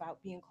feelings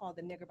about being called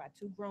a nigger by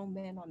two grown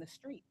men on the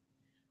street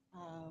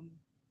um,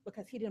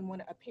 because he didn't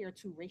want to appear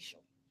too racial.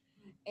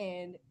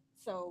 And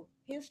so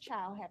his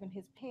child having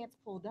his pants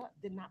pulled up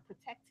did not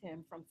protect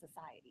him from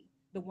society,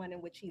 the one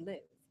in which he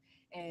lives.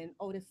 And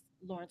Otis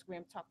Lawrence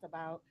Graham talked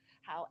about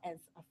how, as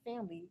a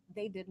family,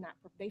 they did not,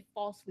 they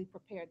falsely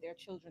prepared their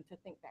children to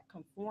think that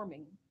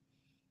conforming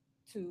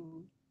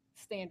to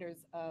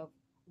standards of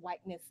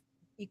whiteness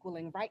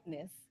equaling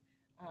rightness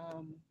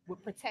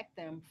would protect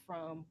them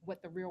from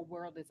what the real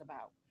world is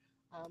about.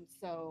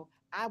 So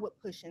I would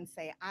push and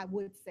say, I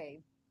would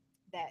say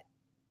that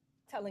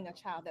telling a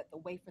child that the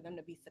way for them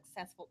to be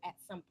successful at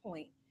some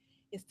point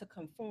is to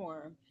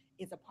conform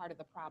is a part of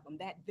the problem.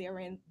 That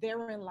therein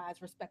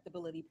lies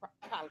respectability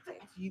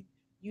politics. You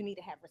need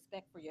to have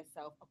respect for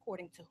yourself,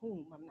 according to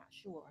whom I'm not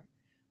sure.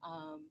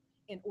 Um,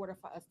 in order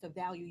for us to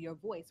value your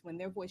voice, when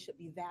their voice should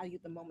be valued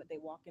the moment they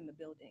walk in the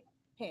building,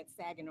 pants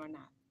sagging or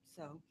not.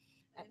 So, uh,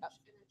 uh, And it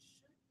should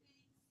be,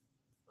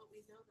 but we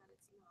know that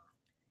it's not.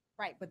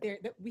 right, but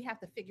we have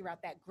to figure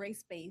out that gray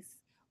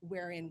space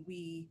wherein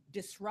we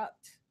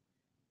disrupt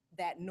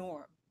that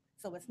norm.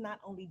 So it's not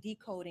only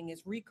decoding,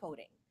 it's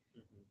recoding.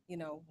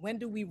 Mhm. When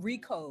do we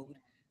recode?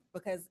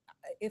 Because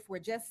if we're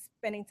just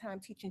spending time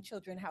teaching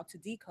children how to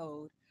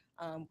decode,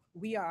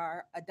 we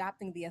are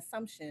adopting the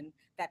assumption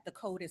that the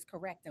code is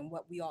correct and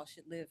what we all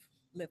should live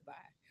by.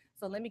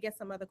 So let me get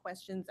some other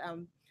questions.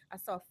 I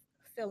saw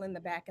Phil in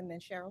the back and then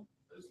Cheryl.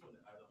 I just want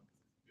to add on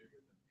because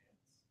it's bigger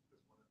than pants.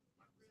 Because one of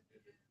my most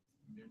vivid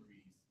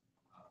memories,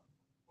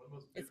 one of the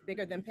most It's vivid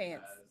bigger than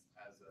memories pants.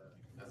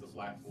 as a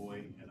black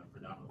boy in a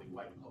predominantly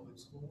white public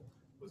school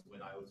was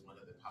when I was one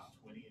of the top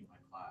 20 in my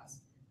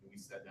class, and we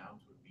sat down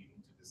to a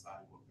meeting to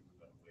decide what we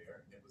were going to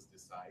wear, and it was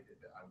decided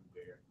that I would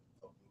wear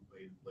a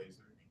blue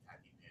blazer and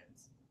khaki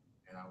pants,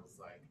 and I was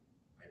like,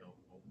 I don't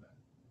own that.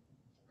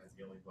 As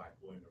the only black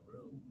boy in the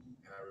room,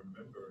 and I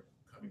remember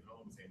coming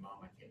home and saying, Mom,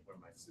 I can't wear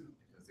my suit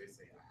because they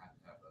say I have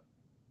to have a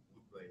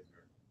blue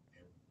blazer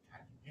and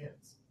khaki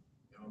pants.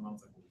 And my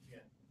mom's like, well, we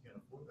can't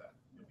afford that.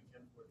 We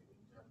can't afford it.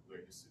 You have to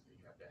wear your suit that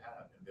you have to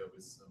have. And there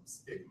was some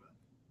stigma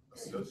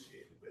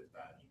associated with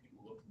that. And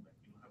people looking like,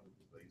 you don't have a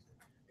blue blazer.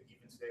 Like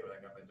even today when I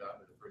got my job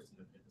at the first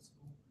independent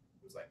school,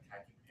 it was like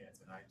khaki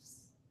pants. And I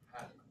just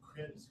had a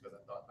cringe because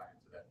I thought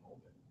back to that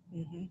moment.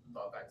 Mm-hmm.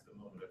 Thought back to the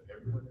moment of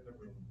everyone in the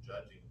room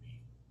judging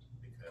me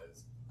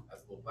because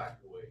as a little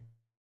black boy,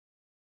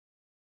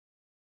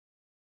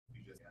 we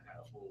just had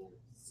a whole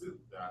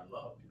suit that I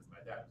loved because my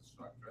dad was a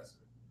sharp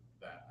dresser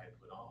that I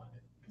put on,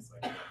 and it's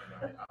like walking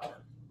around the house,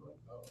 and people are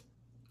like, oh.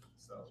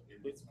 So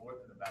it's more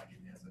than the baggy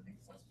pants. I think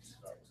once we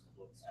start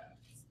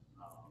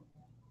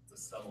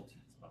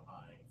subtleties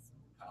behind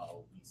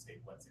how we say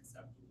what's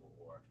acceptable.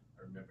 Or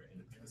I remember in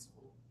the middle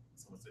school,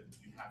 someone said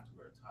you have to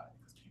wear a tie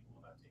because people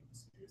will not take you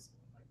seriously,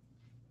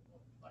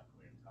 like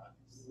wearing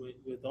ties.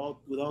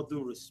 With all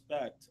due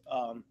respect,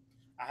 I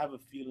have a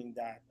feeling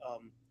that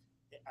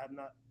I'm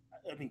not.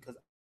 I mean, because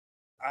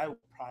I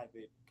went to a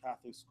private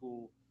Catholic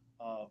school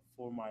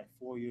for my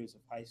 4 years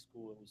of high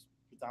school. It was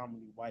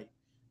predominantly white,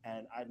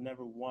 and I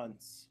never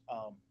once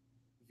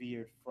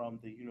veered from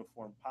the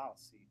uniform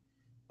policy.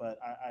 But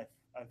I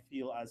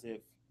feel as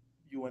if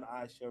you and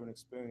I share an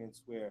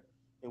experience where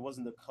it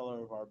wasn't the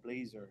color of our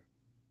blazer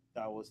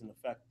that was in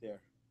effect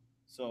there.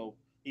 So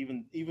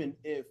even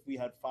if we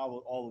had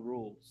followed all the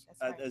rules,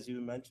 That's right. as you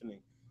were mentioning,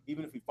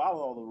 even if we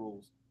followed all the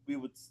rules, we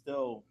would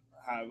still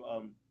have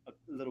a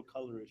little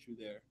color issue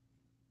there.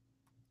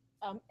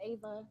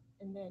 Ava,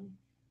 and then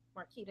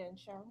Marquita and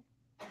Cheryl.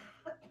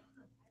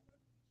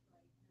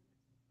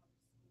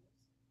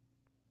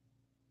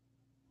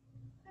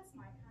 That's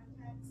my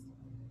context.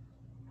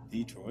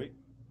 Detroit.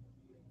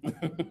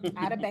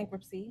 Out of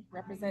bankruptcy,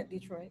 represent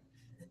Detroit.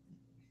 I'd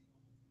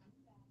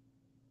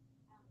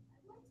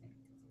like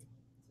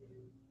to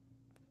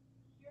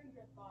hear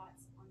your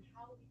thoughts on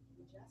how we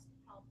can just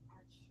help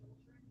our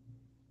children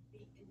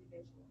be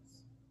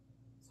individuals.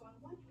 So on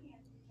one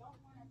hand, we don't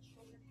want our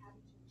children having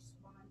to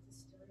respond to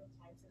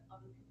stereotypes that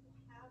other people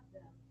have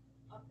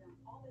of them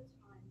all the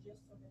time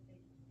just so that they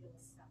can feel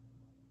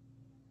acceptable.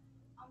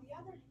 On the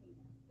other hand,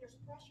 there's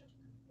pressure to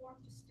conform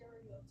to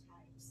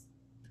stereotypes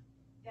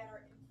that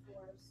are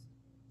enforced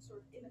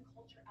sort of in the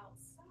culture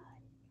outside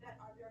that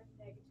are very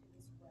negative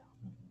as well.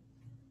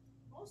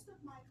 Most of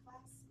my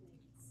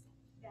classmates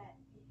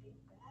that behaved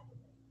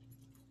badly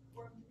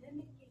were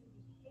mimicking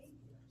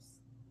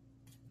behaviors,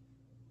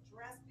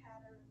 dress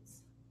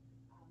patterns,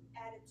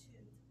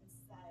 attitudes, and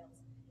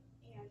styles.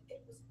 And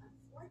it was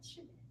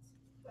unfortunate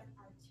when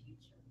our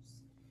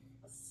teachers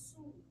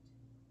assumed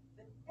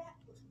that that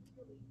was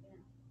really them,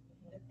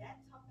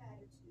 that tough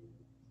attitude,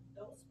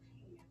 those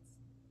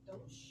pants,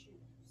 those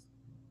shoes,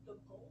 the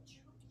gold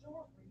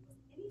jewelry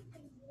was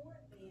anything more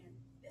than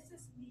this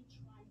is me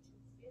trying to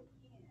fit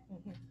in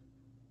Mhm.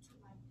 to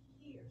my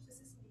peers.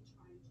 This is me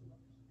trying to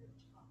appear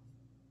tough.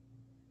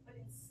 But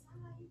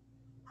inside,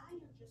 I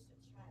am just a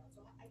child.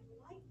 So I'd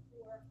like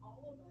for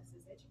all of us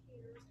as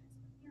educators and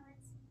as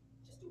parents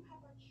just to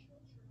have our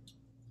children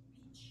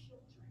be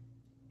children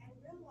and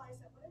realize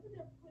that whatever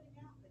they're putting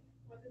out there,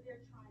 whether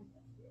they're trying to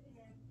fit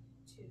in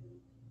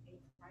to a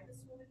private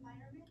school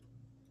environment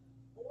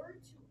or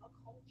to a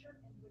culture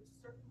in which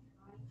certain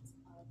kinds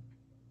of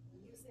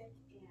music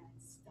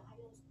and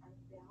styles are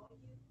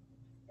valued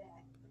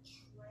that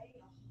portray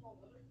a whole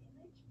other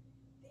image,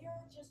 they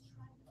are just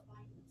trying to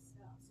find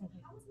themselves. So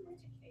how as an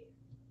educator,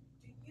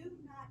 do you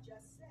not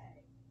just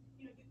say,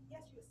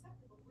 yes, you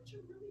accept it, but what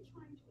you're really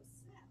trying to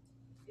accept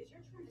is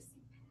you're trying to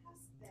see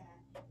past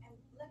that and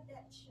let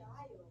that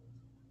child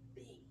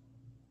be.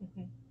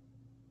 Mhm.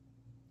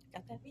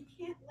 Got that? We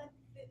can't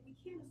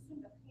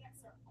assume the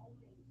pants are owning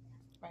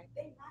them. Right.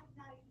 They might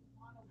not even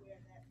want to wear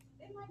that.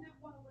 They might not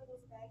want to wear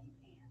those baggy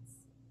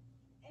pants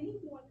any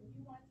more than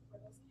you want to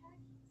wear those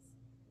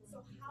khakis.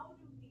 So how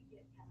do we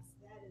get past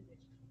that as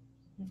educators?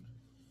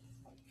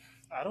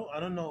 I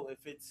don't know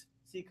if it's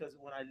see because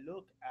when I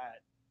look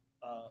at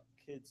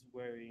kids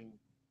wearing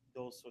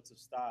those sorts of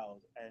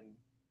styles and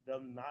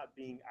them not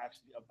being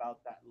actually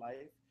about that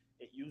life,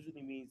 it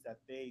usually means that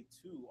they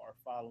too are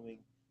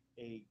following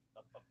a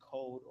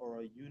code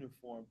or a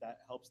uniform that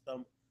helps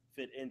them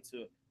fit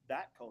into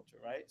that culture,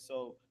 right?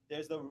 So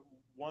there's the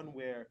one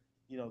where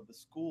the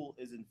school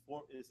is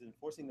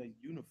enforcing a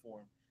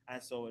uniform,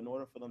 and so in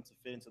order for them to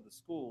fit into the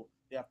school,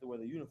 they have to wear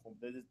the uniform.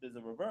 There's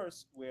a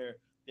reverse where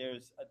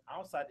there's an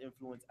outside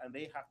influence and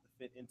they have to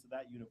fit into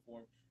that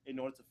uniform in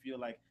order to feel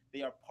like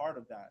they are part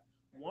of that.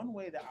 One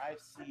way that I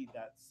see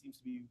that seems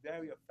to be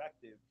very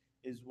effective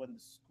is when the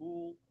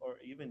school or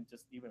even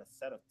a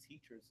set of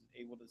teachers is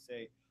able to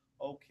say,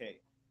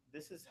 okay,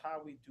 this is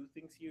how we do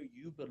things here.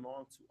 You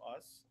belong to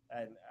us,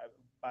 and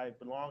by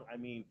belong I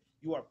mean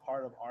you are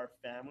part of our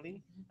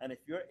family. And if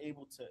you're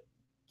able to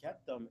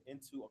get them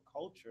into a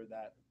culture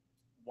that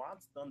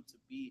wants them to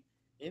be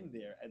in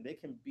there and they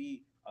can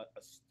be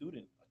a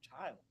student, a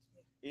child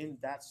in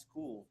that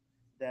school,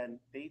 then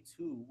they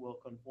too will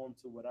conform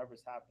to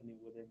whatever's happening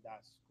within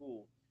that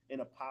school in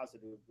a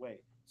positive way.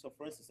 So,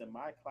 for instance, in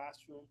my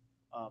classroom,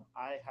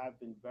 I have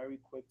been very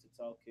quick to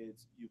tell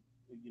kids,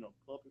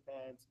 pull up your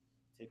pants,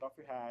 take off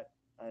your hat,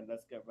 and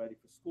let's get ready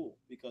for school.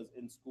 Because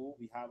in school,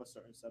 we have a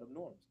certain set of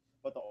norms.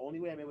 But the only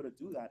way I'm able to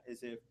do that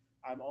is if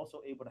I'm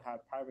also able to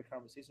have private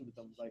conversations with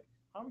them. Like,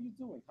 how are you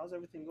doing? How's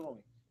everything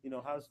going?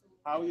 How's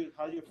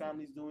your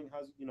family's doing?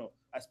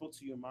 I spoke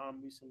to your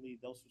mom recently.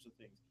 Those sorts of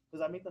things,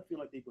 because I make them feel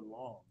like they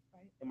belong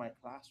Right. in my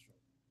classroom.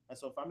 And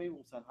so if I'm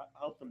able to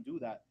help them do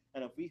that,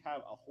 and if we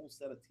have a whole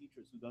set of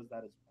teachers who does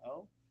that as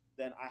well,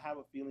 then I have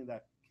a feeling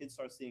that kids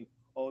start seeing,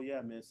 oh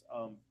yeah, miss,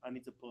 I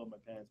need to pull up my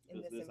pants In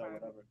because this this or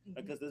environment. whatever, Mhm.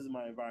 because this is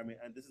my environment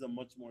and this is a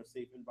much more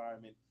safe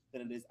environment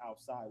than it is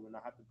outside when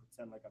I have to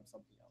pretend like I'm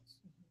something else.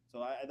 So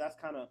that's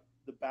kind of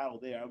the battle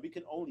there. And we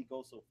can only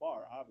go so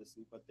far,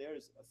 obviously, but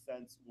there's a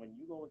sense when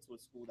you go into a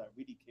school that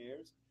really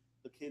cares,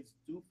 the kids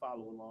do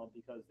follow along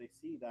because they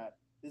see that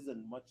this is a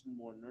much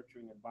more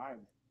nurturing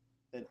environment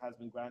than has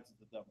been granted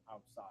to them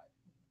outside.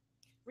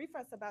 Brief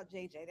us about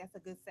JJ. That's a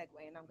good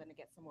segue, and I'm going to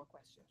get some more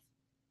questions.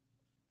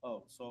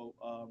 Oh, so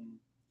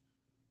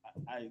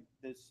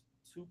there's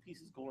two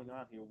pieces going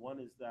on here. One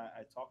is that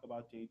I talk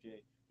about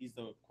JJ. He's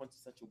the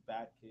quintessential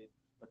bad kid,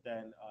 but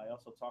then I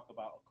also talk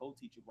about a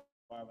co-teacher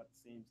Barb at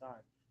the same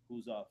time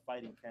who's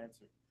fighting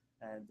cancer,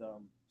 and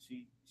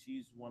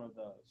she's one of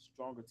the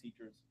stronger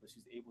teachers, but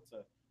she's able to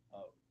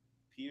uh,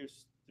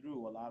 pierce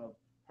through a lot of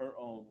her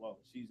own. Well,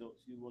 she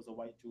was a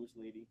white Jewish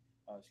lady.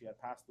 She had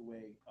passed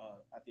away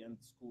at the end of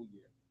the school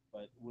year,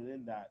 but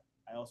within that,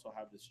 I also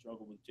have this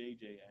struggle with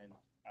JJ, and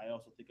I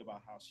also think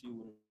about how she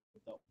would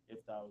have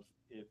dealt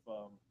if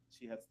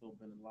she had still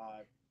been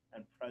alive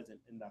and present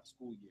in that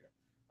school year.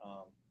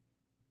 Um,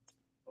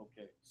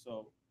 okay,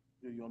 so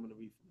you want me to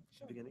read from the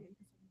Sure. beginning? Yeah,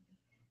 you can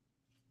say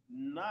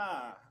it.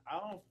 Nah, I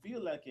don't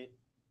feel like it.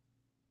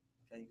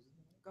 Can you?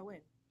 Go in.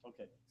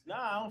 Okay. Nah,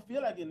 I don't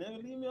feel like it,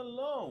 nigga. Leave me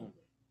alone.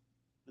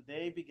 The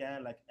day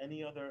began like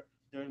any other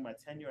during my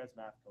tenure as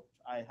math coach.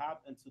 I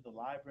hopped into the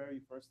library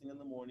first thing in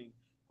the morning,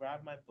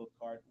 grabbed my book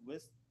cart,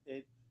 whisked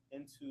it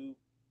into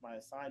my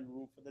assigned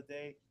room for the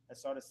day, and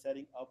started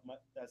setting up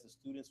as the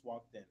students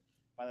walked in.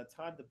 By the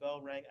time the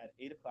bell rang at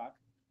 8 o'clock,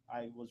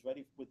 I was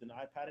ready with an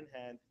iPad in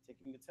hand,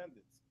 taking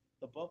attendance.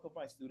 The bulk of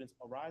my students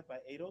arrived by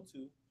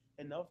 8:02,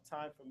 enough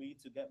time for me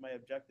to get my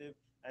objective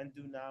and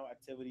do now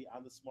activity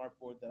on the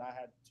smartboard that I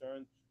had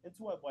turned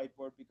into a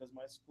whiteboard because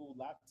my school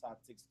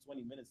laptop takes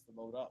 20 minutes to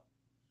load up.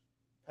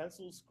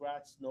 Pencils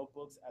scratched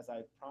notebooks as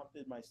I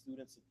prompted my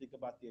students to think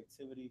about the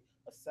activity,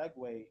 a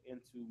segue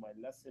into my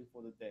lesson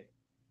for the day.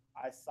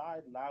 I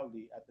sighed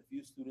loudly at the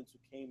few students who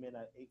came in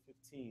at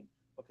 8:15,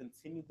 but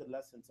continued the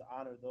lesson to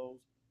honor those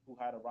who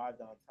had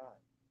arrived on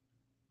time.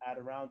 At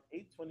around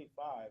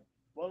 8:25,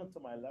 well into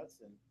my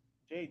lesson,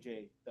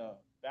 JJ, the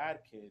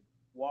bad kid,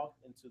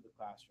 walked into the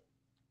classroom.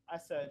 I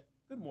said,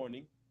 "Good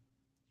morning."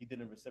 He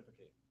didn't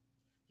reciprocate.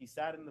 He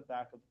sat in the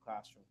back of the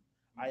classroom.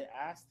 I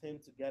asked him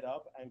to get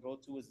up and go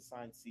to his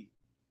assigned seat.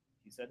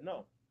 He said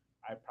no.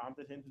 I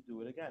prompted him to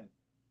do it again.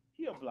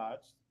 He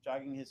obliged,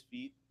 jogging his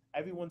feet.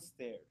 Everyone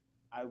stared.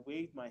 I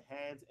waved my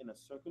hands in a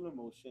circular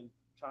motion,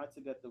 trying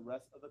to get the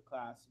rest of the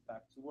class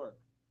back to work.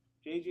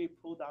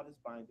 JJ pulled out his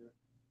binder.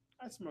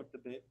 I smirked a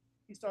bit.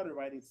 He started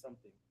writing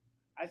something.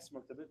 I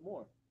smirked a bit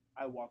more.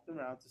 I walked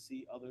around to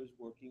see others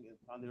working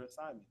on their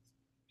assignments.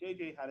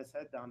 JJ had his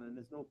head down in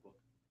his notebook.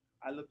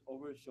 I looked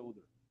over his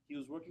shoulder. He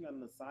was working on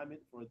an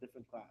assignment for a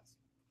different class.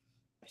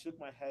 I shook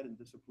my head in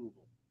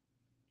disapproval.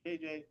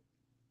 JJ,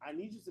 I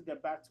need you to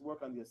get back to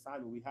work on the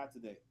assignment we had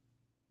today.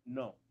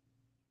 No.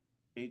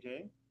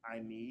 JJ, I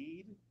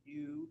need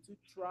you to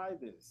try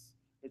this.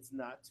 It's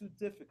not too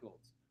difficult.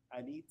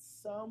 I need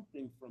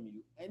something from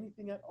you,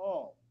 anything at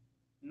all.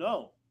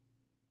 No.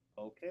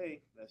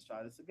 Okay, let's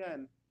try this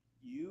again.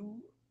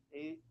 You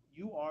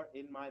you are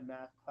in my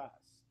math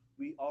class.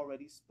 We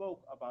already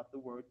spoke about the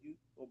work you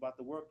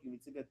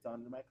need to get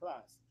done in my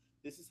class.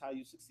 This is how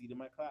you succeed in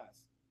my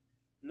class.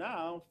 Now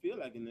I don't feel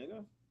like a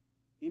nigga.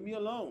 Leave me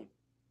alone.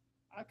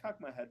 I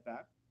cocked my head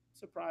back,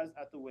 surprised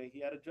at the way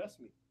he had addressed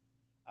me.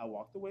 I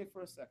walked away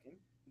for a second,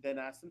 then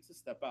asked him to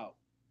step out.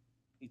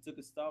 He took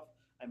his stuff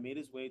and made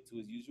his way to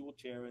his usual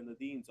chair in the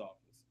dean's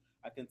office.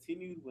 I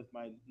continued with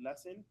my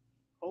lesson,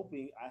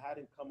 hoping I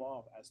hadn't come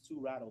off as too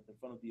rattled in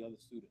front of the other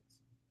students.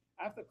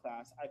 After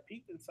class, I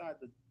peeked inside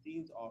the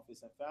dean's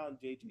office and found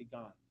JJ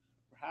gone,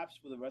 perhaps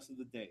for the rest of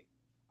the day.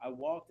 I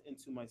walked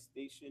into my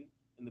station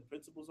in the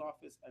principal's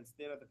office and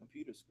stared at the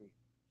computer screen.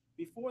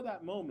 Before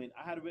that moment,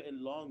 I had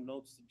written long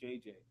notes to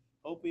JJ,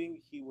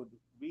 hoping he would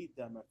read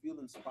them and feel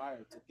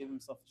inspired to give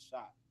himself a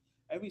shot.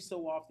 Every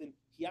so often,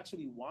 he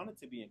actually wanted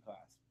to be in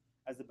class.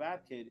 As a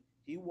bad kid,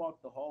 he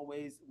walked the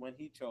hallways when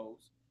he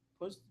chose,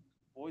 pushed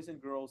boys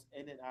and girls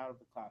in and out of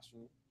the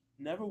classroom,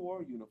 never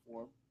wore a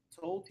uniform,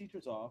 told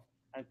teachers off,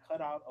 and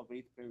cut out of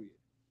eighth period.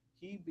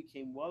 He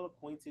became well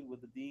acquainted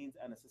with the deans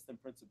and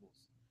assistant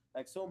principals.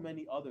 Like so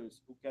many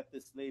others who get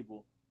this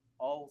label,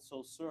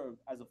 also served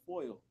as a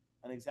foil,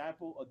 an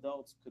example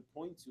adults could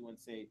point to and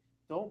say,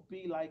 don't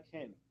be like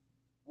him.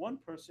 One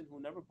person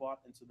who never bought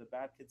into the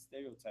bad kid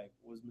stereotype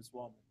was Miss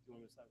Wallman. Do you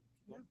want me to start?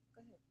 No,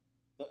 go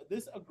ahead.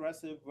 This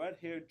aggressive, red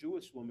haired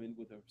Jewish woman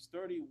with a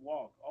sturdy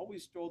walk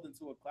always strolled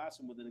into a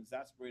classroom with an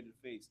exasperated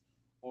face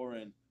or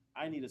an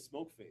I need a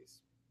smoke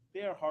face.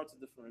 They are hard to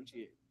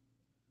differentiate.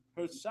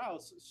 Her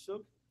shouts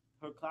shook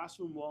her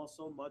classroom walls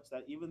so much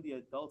that even the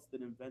adults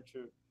didn't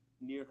venture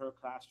near her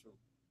classroom.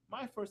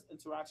 My first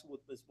interaction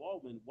with Miss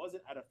Waldman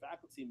wasn't at a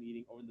faculty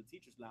meeting or in the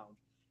teacher's lounge.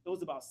 It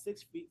was about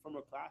 6 feet from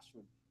her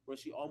classroom, where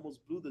she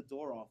almost blew the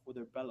door off with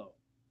her bellow.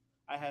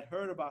 I had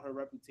heard about her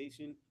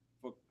reputation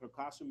for her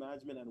classroom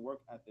management and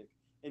work ethic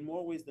in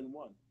more ways than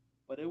one,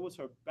 but it was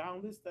her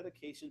boundless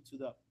dedication to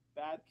the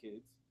bad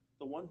kids,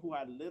 the one who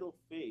had little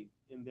faith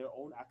in their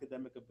own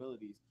academic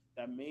abilities,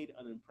 that made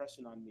an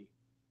impression on me.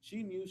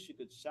 She knew she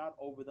could shout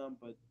over them,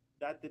 but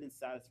that didn't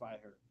satisfy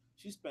her.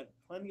 She spent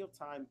plenty of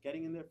time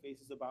getting in their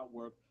faces about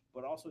work,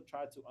 but also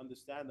tried to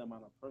understand them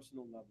on a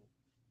personal level.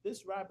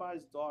 This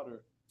rabbi's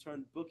daughter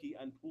turned bookie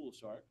and pool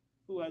shark,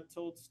 who had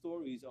told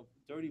stories of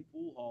dirty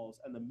pool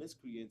halls and the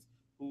miscreants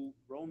who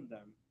roamed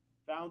them,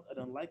 found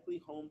an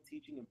unlikely home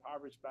teaching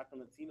impoverished black and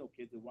Latino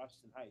kids in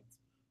Washington Heights.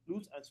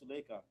 Luz and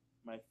Suleika,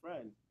 my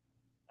friend,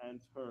 and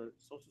her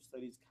social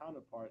studies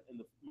counterpart in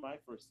my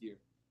first year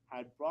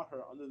had brought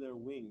her under their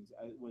wings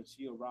when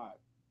she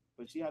arrived,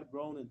 but she had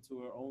grown into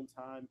her own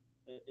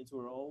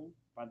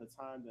by the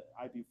time that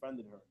I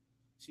befriended her.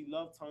 She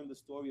loved telling the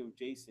story of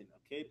Jason,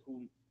 a kid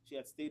whom she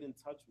had stayed in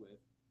touch with,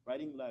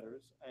 writing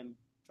letters and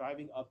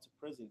driving up to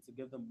prison to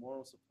give them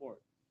moral support.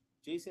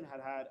 Jason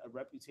had had a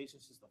reputation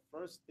since the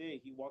first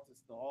day he walked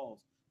into the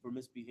halls for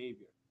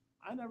misbehavior.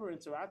 I never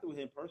interacted with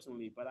him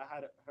personally, but I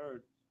had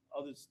heard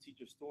others'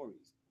 teacher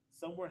stories.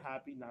 Some were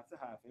happy not to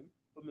have him,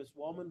 but Miss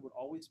Wallman would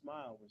always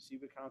smile when she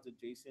recounted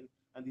Jason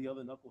and the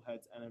other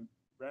knuckleheads and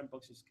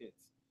rambunctious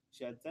kids.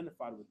 She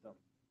identified with them.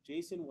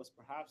 Jason was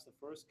perhaps the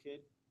first kid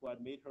who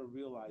had made her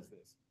realize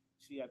this.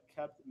 She had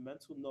kept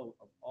mental note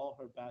of all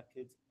her bad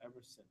kids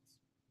ever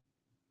since.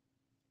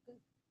 Good.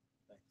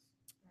 Thanks.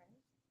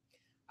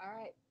 All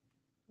right.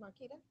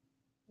 Marquita?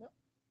 No?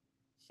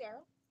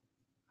 Cheryl?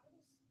 I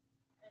was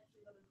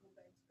actually going to go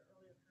back to the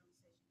earlier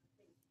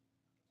conversation.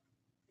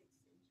 I think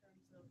in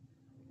terms of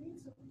being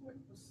support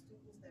for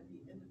students that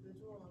be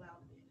individual and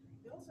allowed to be.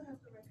 You also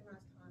have to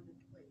recognize time and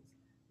place.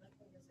 And I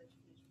think as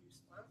educators, we're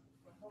responsible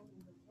for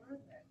helping them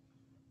learn that.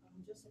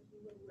 Just like you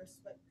wouldn't wear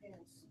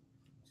sweatpants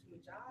to a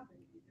job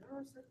interview, there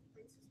are certain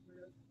places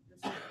where the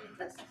certain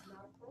dress is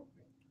not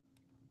appropriate.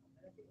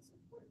 And I think it's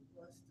important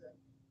for us to,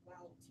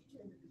 while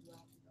teaching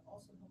individuality, to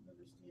also help them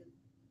understand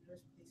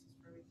there's places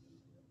for everything.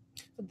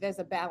 So there's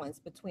a balance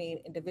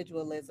between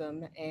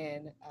individualism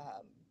and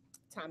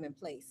time and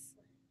place.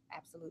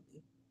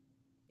 Absolutely.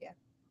 Yeah.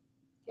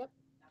 Yep.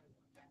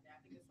 I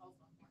think it's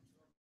also important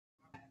to remember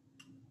that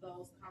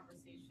those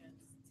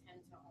conversations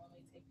tend to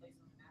only take place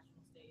on the national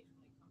stage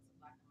when it comes to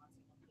Black and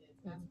Latino kids.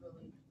 That's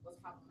really what's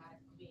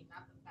problematic for me.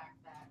 Not the fact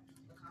that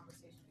the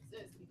conversation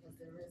exists, because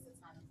there is a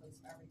time and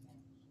place for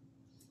everything,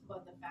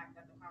 but the fact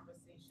that the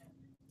conversation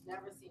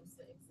never seems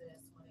to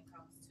exist when it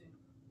comes to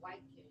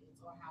white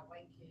kids or how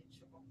white kids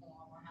should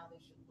perform or how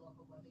they should look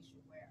or what they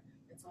should wear.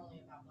 It's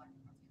only about Black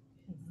and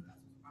Latino kids.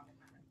 That's what's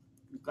problematic.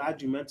 I'm glad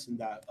you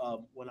mentioned that.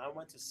 When I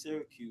went to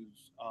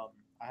Syracuse,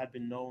 I had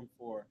been known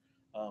for,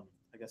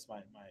 I guess, my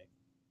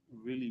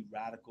really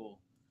radical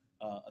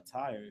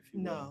attire, if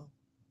you will. No.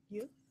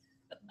 You?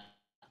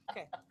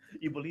 Okay.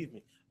 You believe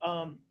me.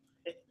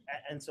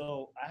 And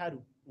so I had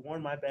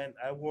worn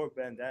I wore a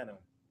bandana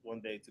one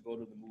day to go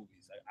to the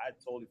movies. I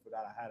totally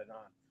forgot I had it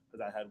on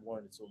because I had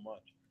worn it so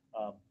much.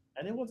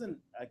 And it wasn't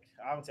like,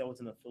 obviously I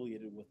wasn't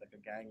affiliated with like a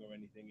gang or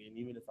anything. And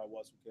even if I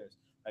was, who cares?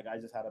 Like I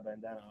just had a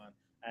bandana on.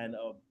 And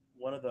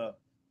one of the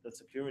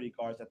security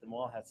guards at the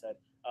mall had said,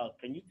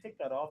 "Can you take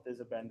that off? There's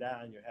a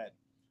bandana on your head."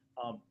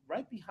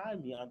 Right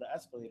behind me on the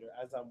escalator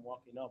as I'm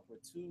walking up were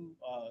two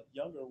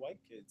younger white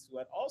kids who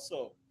had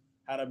also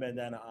had a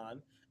bandana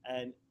on.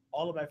 And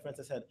all of my friends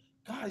had said,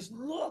 "Guys,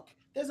 look,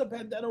 there's a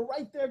bandana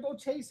right there. Go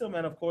chase him."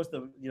 And of course,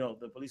 the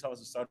police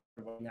officer started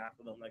running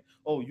after them, like,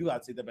 "Oh, you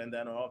got to take the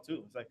bandana off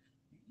too." It's like,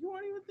 you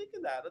weren't even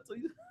thinking that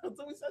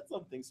until we said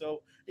something.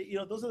 So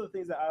those are the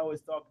things that I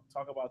always talk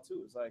about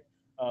too. It's like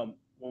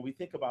when we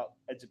think about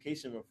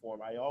education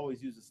reform, I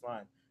always use this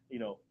line.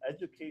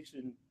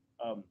 Education.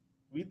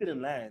 We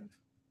didn't land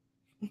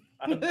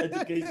on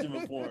education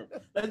reform.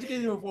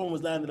 Education reform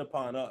was landed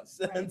upon us,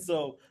 Right. and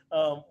so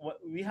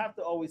we have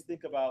to always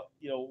think about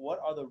what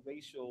are the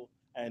racial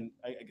and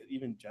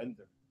even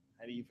gender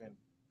and even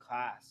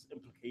class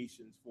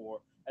implications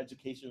for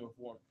education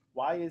reform.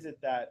 Why is it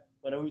that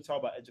whenever we talk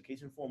about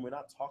education reform, we're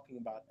not talking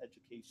about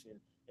education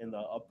in the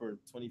upper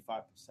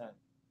 25%,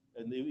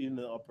 and even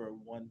the upper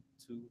 1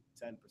 to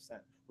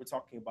 10%? We're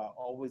talking about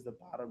always the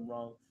bottom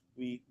rung.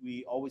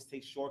 We always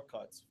take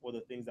shortcuts for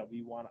the things that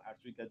we want to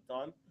actually get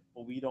done,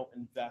 but we don't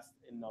invest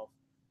enough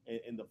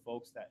in the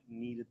folks that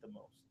need it the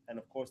most. And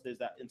of course, there's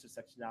that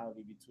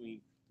intersectionality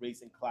between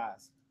race and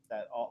class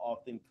that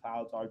often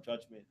clouds our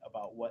judgment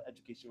about what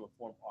education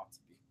reform ought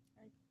to be.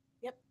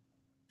 Yep.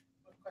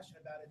 One question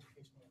about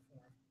educational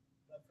reform.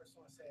 But first,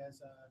 I want to say,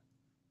 as a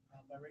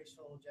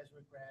biracial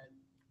Jesuit grad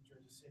in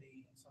Jersey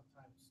City, and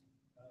sometimes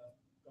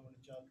going to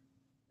jug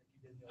like you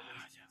did in the old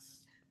days.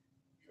 Yes.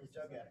 You're a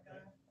jug addict,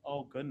 right?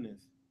 Oh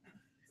goodness.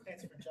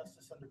 Stands for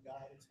justice under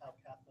God. It's how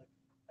Catholic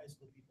high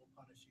school people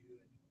punish you,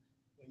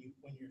 and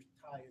when your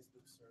tie is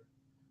loose or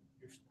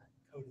your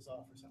coat is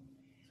off or something.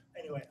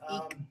 Anyway,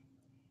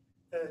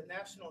 the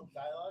national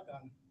dialogue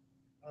on,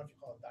 I don't know if you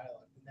call it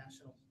dialogue, the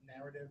national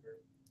narrative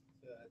or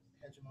the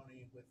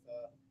hegemony with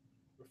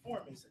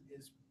reform is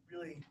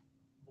really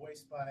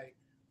voiced by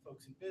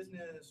folks in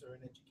business or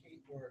in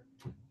or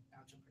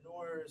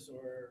entrepreneurs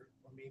or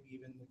maybe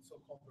even the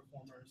so-called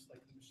reformers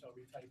like the Michelle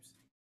Rhee types.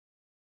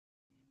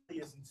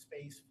 Really isn't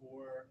space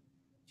for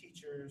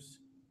teachers,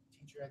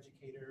 teacher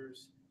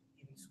educators,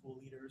 even school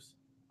leaders.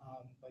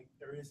 Like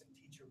there isn't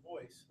teacher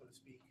voice, so to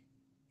speak,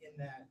 in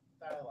that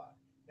dialogue.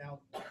 Now,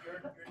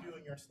 you're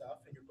doing your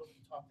stuff, and your book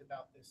talked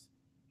about this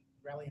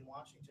rally in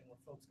Washington where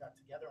folks got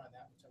together on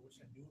that, which I wish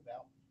I knew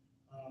about.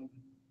 Um,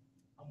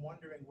 I'm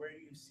wondering where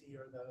you see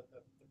are the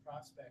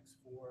prospects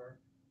for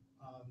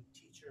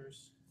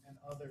teachers and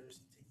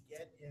others to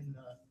get in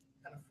the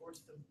kind of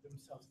force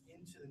themselves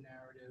into the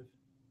narrative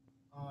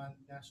on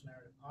national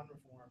narrative on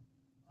reform.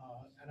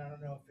 And I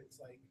don't know if it's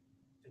like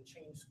to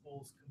change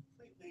schools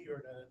completely or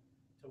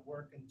to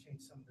work and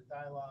change some of the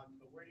dialogue,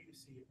 but where do you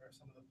see are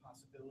some of the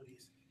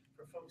possibilities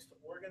for folks to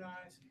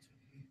organize and to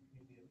be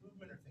maybe a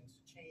movement or things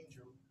to change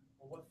or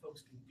what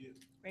folks can do?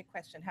 Great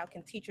question. How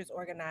can teachers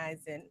organize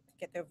and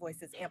get their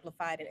voices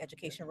amplified in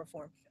education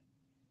reform?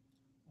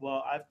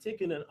 Well, I've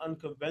taken an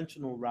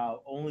unconventional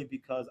route only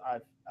because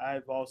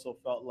I've also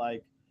felt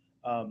like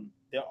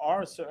there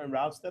are certain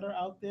routes that are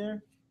out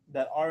there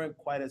that aren't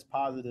quite as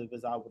positive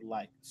as I would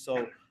like.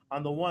 So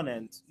on the one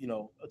end,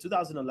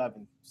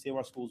 2011 Save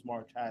Our Schools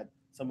March had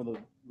some of the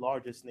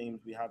largest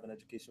names we have in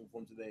education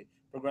reform today,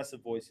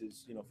 progressive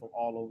voices, from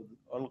all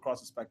across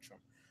the spectrum.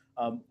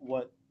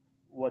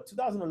 What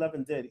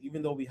 2011 did,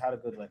 even though we had a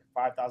good like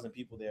 5,000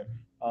 people there,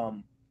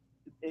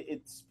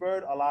 it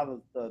spurred a lot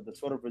of the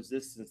sort of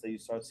resistance that you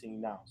start seeing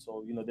now.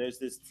 So, there's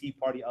this Tea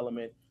Party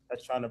element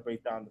that's trying to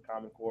break down the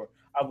Common Core.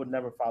 I would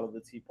never follow the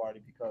Tea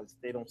Party because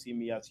they don't see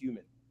me as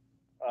human.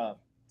 Uh,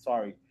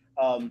 Sorry.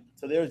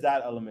 So there's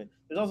that element.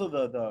 There's also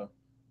the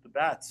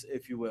bats,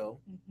 if you will,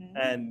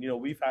 and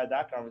we've had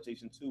that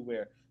conversation too,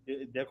 where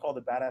they're called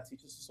the Badass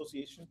Teachers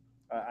Association.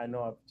 I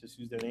know I've just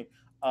used their name.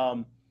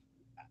 Um,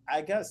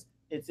 I guess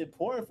it's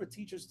important for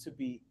teachers to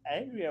be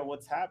angry at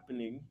what's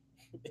happening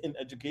in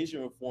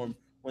education reform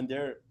when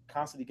they're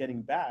constantly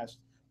getting bashed.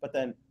 But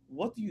then,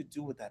 what do you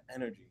do with that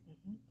energy?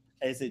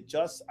 Is it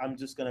just I'm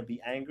just gonna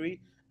be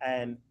angry?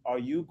 And are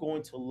you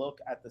going to look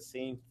at the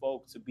same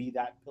folk to be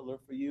that pillar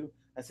for you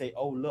and say,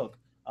 "Oh, look,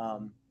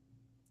 um,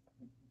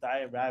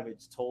 Diane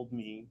Ravage told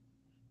me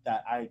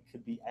that I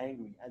could be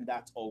angry, and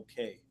that's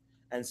okay."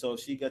 And so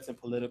she gets in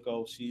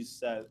Politico. She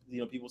said,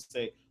 people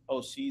say,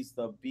 "Oh, she's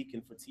the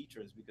beacon for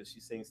teachers because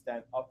she's saying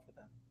stand up for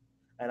them."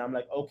 And I'm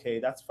like, okay,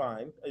 that's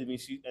fine. I mean,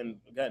 and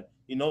again,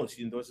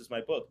 she endorses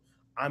my book.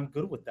 I'm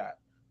good with that.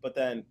 But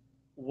then,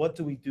 what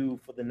do we do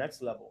for the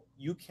next level?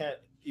 You can't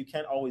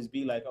always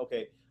be like,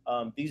 okay,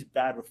 these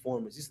bad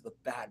reformers, these are the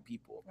bad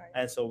people, Right.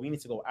 and so we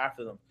need to go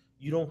after them.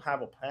 You don't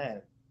have a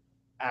plan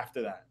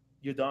after that.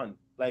 You're done.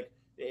 Like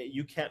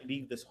you can't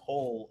leave this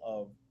hole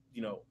of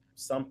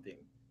something.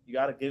 You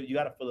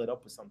gotta fill it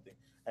up with something.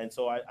 And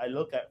so I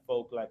look at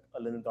folk like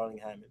Linda Darling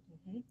Hammond.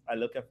 I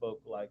look at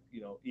folk like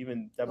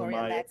even Deborah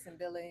Gloria Meyer. Latson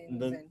Billings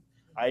And then and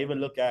I even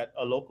look at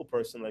a local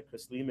person like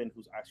Chris Lehman,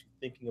 who's actually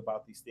thinking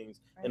about these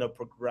things in a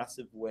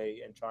progressive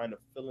way and trying to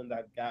fill in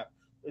that gap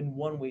in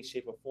one way,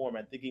 shape, or form,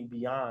 and thinking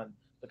beyond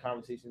the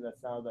conversation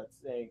that's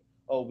saying,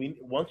 "Oh, we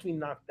once we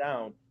knock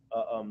down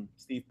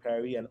Steve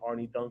Perry and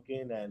Arnie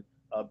Duncan and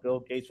Bill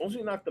Gates, once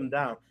we knock them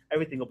down,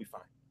 everything will be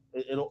fine.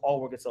 It'll all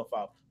work itself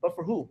out." But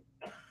for who?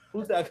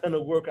 Who's that going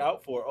to work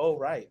out for? Oh,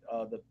 right,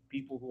 the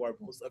people who are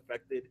most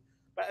affected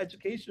by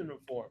education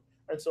reform.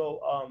 And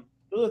so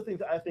those are things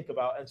that I think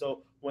about. And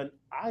so when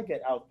I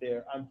get out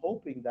there, I'm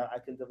hoping that I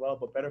can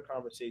develop a better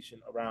conversation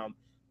around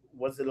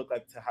what does it look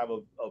like to have a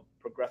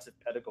progressive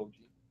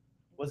pedagogy?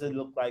 What does it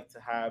look like to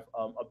have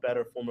a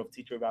better form of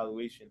teacher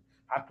evaluation?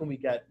 How can we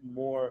get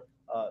more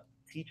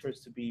teachers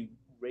to be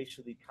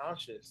racially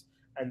conscious,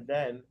 and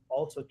then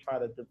also try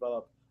to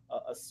develop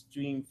a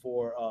stream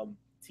for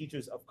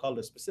teachers of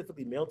color,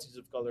 specifically male teachers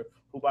of color,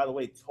 who, by the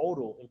way,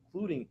 total,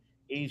 including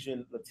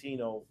Asian,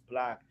 Latino,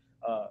 Black,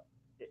 uh,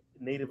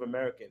 Native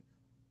American,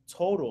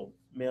 total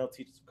male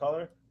teachers of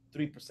color,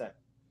 3%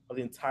 of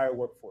the entire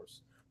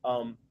workforce.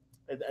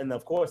 And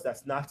of course,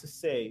 that's not to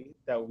say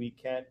that we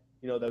can't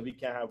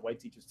have white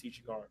teachers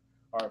teaching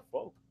our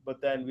folk.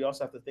 But then we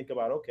also have to think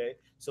about, okay,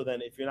 so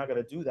then if you're not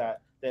going to do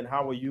that, then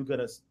how are you going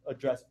to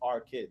address our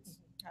kids?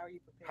 how are you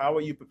prepared? How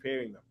are you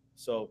preparing them?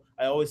 So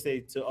I always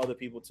say to other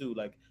people too,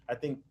 like I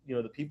think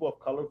the people of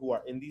color who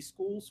are in these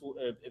schools, who,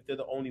 if they're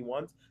the only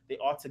ones, they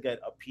ought to get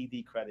a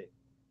PD credit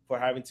for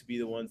having to be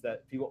the ones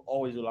that people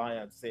always rely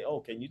on to say, "Oh,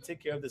 can you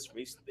take care of this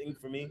race thing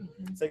for me?"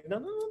 It's like, no,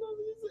 no, no,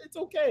 no, it's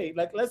okay.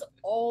 Like let's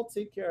all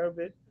take care of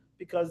it,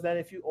 because then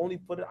if you only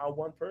put it on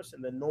one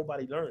person, then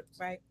nobody learns.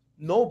 Right.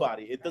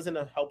 Nobody. It doesn't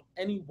help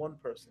any one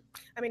person.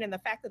 I mean, and the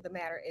fact of the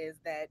matter is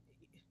that,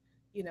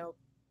 you know,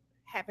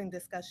 having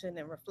discussion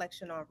and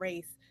reflection on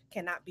race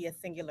cannot be a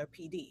singular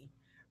PD,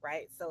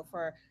 right? So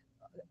for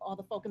all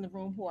the folk in the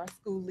room who are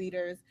school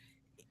leaders,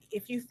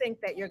 if you think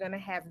that you're going to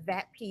have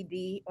that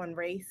PD on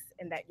race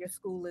and that your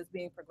school is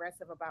being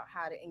progressive about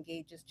how to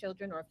engage its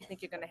children, or if you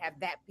think you're going to have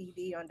that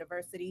PD on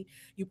diversity,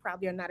 you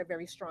probably are not a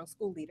very strong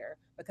school leader,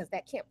 because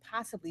that can't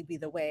possibly be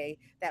the way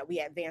that we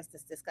advance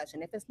this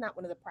discussion. If it's not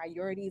one of the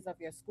priorities of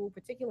your school,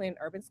 particularly in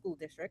urban school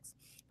districts,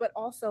 but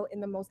also in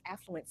the most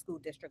affluent school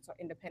districts or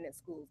independent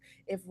schools,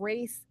 if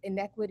race,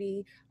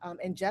 inequity,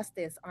 and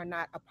justice are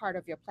not a part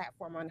of your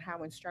platform on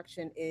how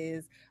instruction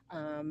is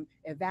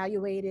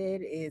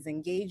evaluated, is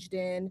engaged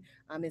in,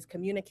 is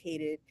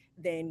communicated,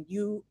 then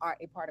you are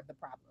a part of the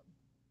problem,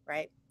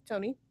 right?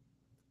 Tony?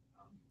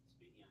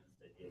 Speaking on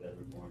this idea of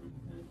reform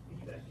and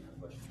piggybacking on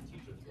the question of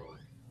teacher's role,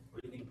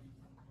 what do you think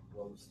the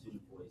role of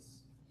student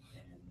voice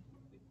and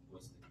the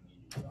voice of the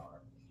community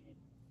are in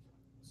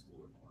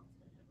school reform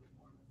and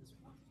reform at this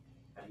point?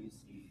 How do you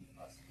see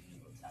us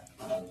being able to tap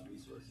into those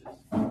resources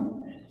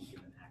and give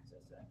them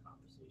access to that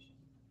conversation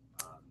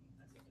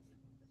as a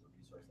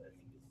resource that I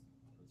think is,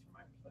 at least from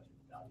my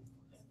perspective, valuable?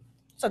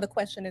 So the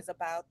question is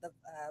about the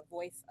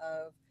voice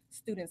of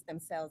students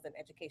themselves in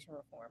education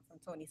reform from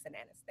Tony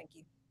Sinanis. Thank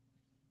you.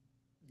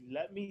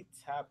 Let me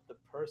tap the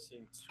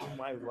person to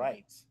my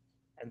right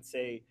and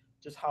say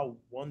just how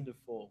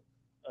wonderful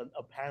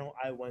a panel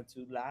I went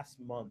to last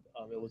month.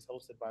 It was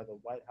hosted by the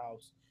White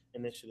House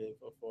Initiative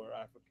for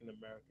African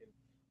American.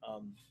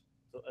 Um,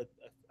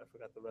 I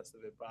forgot the rest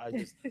of it, but I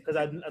just because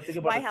I'm thinking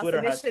about White the House Twitter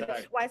Initiative,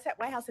 hashtag.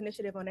 White House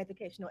Initiative on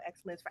Educational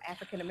Excellence for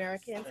African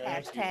Americans.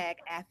 Thank you. Hashtag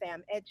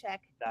AFAM EdCheck.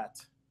 That.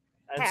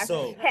 And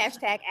so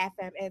Hashtag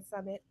AFAM Ed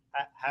Summit. Go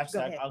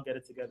hashtag ahead. I'll get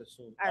it together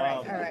soon. All right,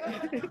 all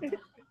right.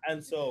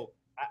 And so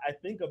I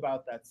think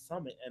about that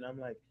summit and I'm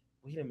like,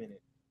 wait a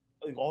minute.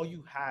 Like, all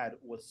you had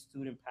was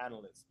student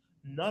panelists,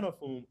 none of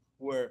whom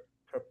were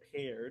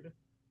prepared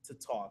to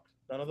talk,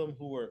 none of them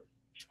who were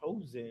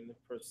chosen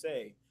per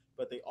se,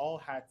 but they all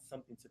had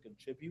something to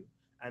contribute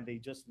and they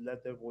just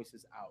let their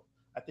voices out.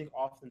 I think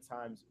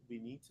oftentimes we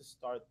need to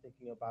start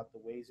thinking about the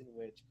ways in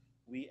which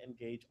we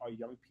engage our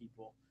young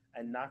people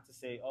and not to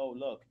say, oh,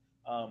 look,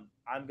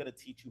 I'm going to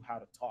teach you how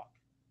to talk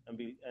and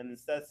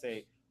instead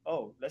say,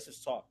 oh, let's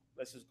just talk.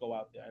 Let's just go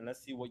out there and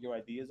let's see what your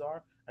ideas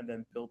are and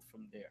then build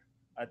from there.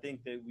 I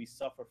think that we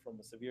suffer from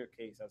a severe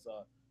case, as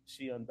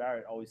Shion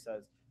Barrett always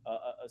says,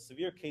 a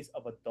severe case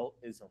of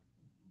adultism.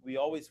 We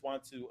always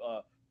want to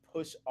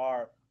push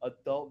our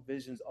adult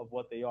visions of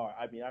what they are.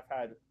 I mean, I've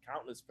had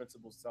countless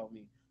principals tell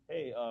me,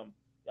 hey,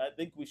 I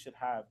think we should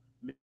have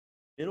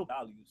middle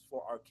values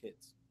for our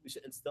kids. We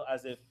should instill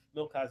as if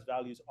middle class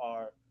values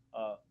are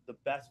the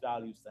best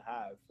values to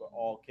have for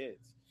all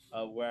kids.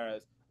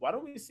 Whereas, why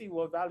don't we see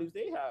what values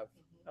they have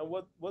and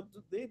what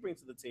do they bring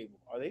to the table?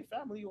 Are they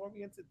family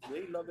oriented? Do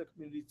they love their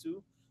community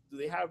too? Do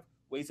they have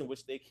ways in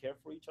which they care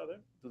for each other?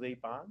 Do they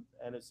bond?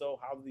 And if so,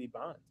 how do they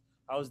bond?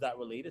 How is that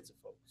related to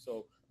folks?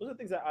 So those are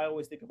things that I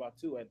always think about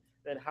too. And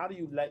then how do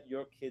you let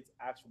your kids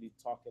actually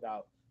talk it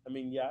out? I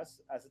mean,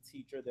 yes, as a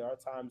teacher, there are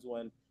times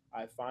when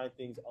I find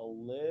things a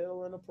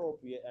little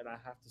inappropriate and I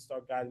have to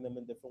start guiding them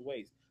in different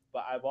ways.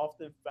 But I've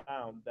often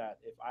found that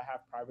if I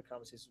have private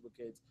conversations with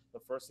kids, the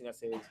first thing I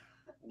say is,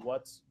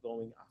 what's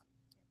going on?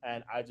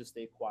 And I just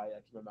stay quiet. I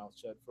keep my mouth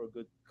shut for a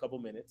good couple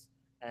minutes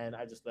and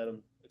I just let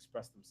them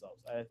express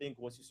themselves. And I think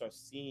once you start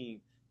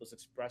seeing those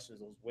expressions,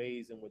 those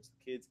ways in which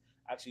the kids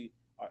actually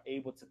are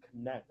able to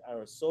connect,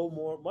 are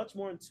much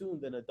more in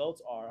tune than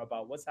adults are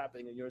about what's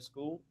happening in your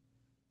school,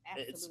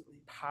 it's Absolutely.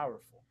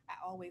 powerful. I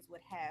always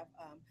would have,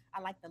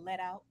 I like the let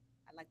out.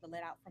 I like the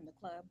let out from the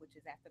club, which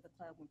is after the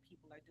club when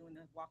people are doing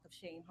the walk of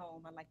shame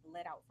home. I like the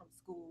let out from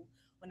school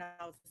when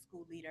I was a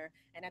school leader.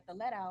 And at the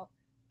let out,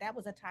 that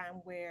was a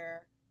time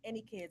where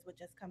any kids would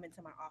just come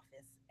into my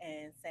office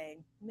and say,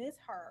 Miss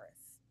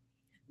Harris,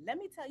 let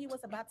me tell you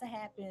what's about to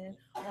happen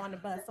on the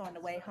bus on the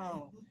way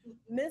home.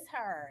 Miss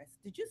Harris,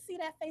 did you see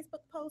that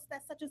Facebook post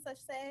that such and such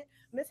said?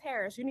 Miss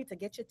Harris, you need to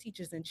get your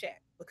teachers in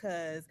check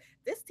because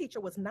this teacher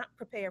was not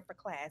prepared for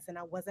class and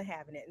I wasn't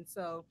having it. And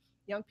so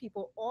young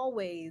people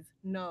always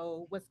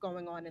know what's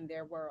going on in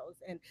their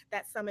worlds. And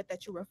that summit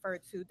that you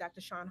referred to,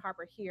 Dr. Sean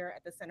Harper here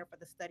at the Center for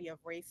the Study of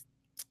Race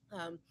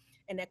um,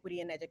 and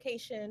Equity in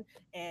Education,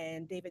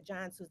 and David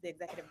Johns, who's the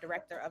executive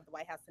director of the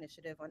White House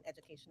Initiative on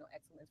Educational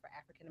Excellence for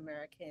African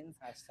Americans.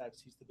 Hashtag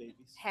teach the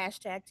babies.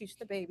 Hashtag teach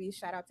the babies.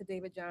 Shout out to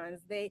David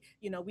Johns.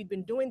 We've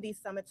been doing these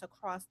summits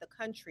across the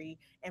country,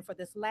 and for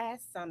this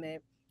last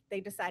summit, they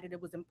decided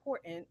it was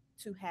important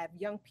to have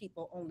young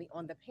people only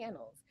on the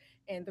panels.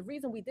 And the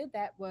reason we did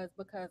that was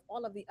because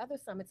all of the other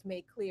summits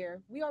made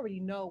clear we already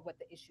know what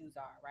the issues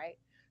are, right?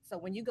 So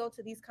when you go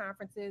to these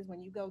conferences,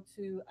 when you go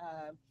to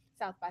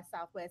South by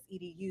Southwest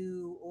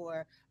EDU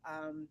or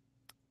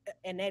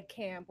an ed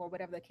camp or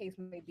whatever the case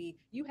may be,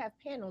 you have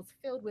panels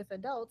filled with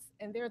adults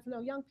and there's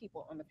no young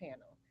people on the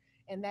panel.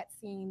 And that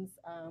seems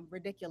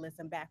ridiculous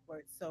and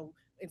backwards. So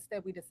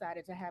instead, we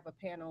decided to have a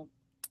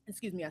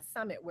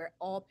summit where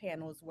all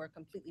panels were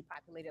completely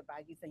populated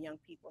by youth and young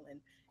people.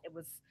 And it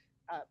was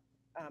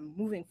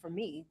moving for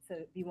me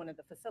to be one of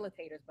the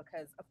facilitators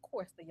because, of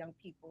course, the young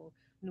people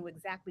knew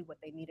exactly what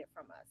they needed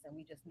from us and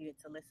we just needed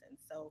to listen.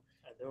 So,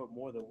 And there was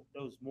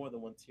more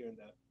than one tear in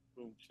that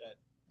room, Chet.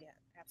 yeah,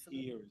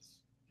 absolutely.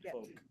 Tears. Yep.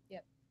 Folk.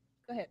 Yep.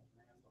 Go ahead.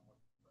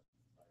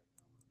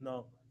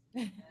 No.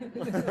 So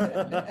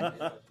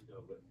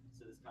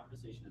this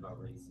conversation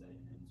about race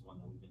is one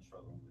that we've been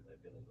struggling with, I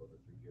feel like, over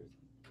 3 years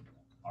in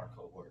our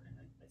cohort, and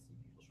I see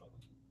people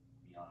struggling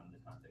beyond the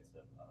context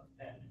of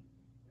Penn and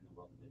in the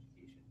world of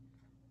education.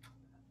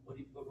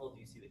 What role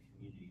do you see the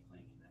community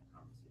playing in that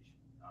conversation?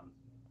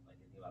 Like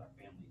thinking about our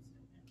families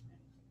and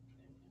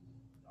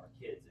our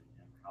kids and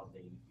how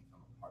they become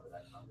a part of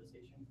that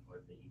conversation, or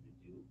if they even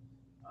do,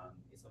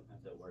 it's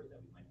sometimes I worry that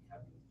we might be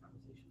having these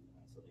conversations in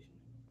isolation,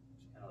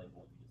 kind of like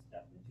what we just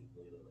tapped into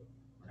earlier. Like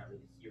we're not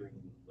really hearing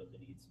what the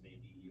needs may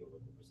be or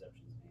what the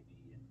perceptions may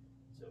be, and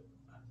so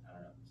I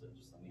don't know. So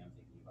just something I'm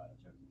thinking about in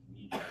terms of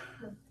community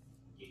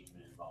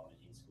engagement, involvement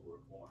in school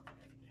reform,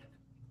 and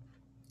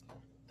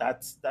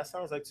That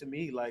sounds like to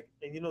me like,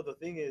 and the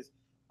thing is,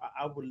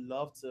 I would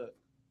love to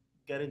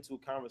get into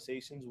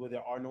conversations where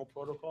there are no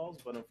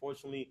protocols, but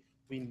unfortunately,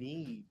 we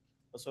need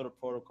a sort of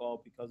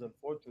protocol because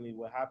unfortunately,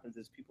 what happens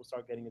is people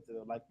start getting into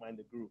the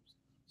like-minded groups.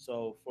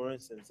 So, for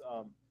instance,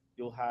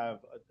 you'll have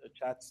a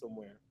chat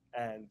somewhere,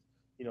 and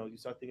you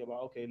start thinking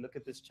about, okay, look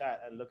at this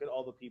chat and look at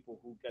all the people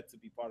who get to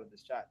be part of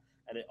this chat,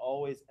 and it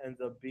always ends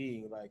up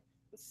being like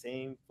the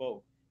same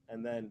folk,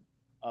 and then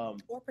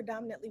Or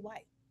predominantly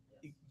white.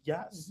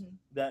 yes, Mhm.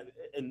 that,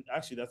 and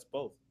actually that's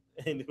both,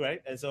 and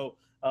right, and so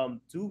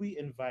do we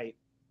invite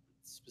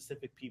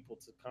specific people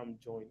to come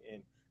join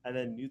in, and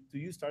then do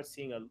you start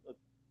seeing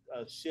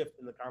a shift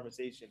in the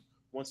conversation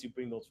once you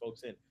bring those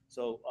folks in.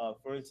 So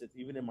for instance,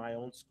 even in my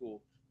own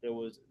school, there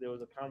was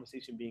a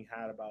conversation being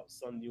had about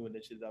some new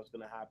initiative that was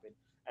going to happen,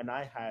 and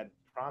I had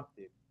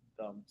prompted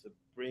them to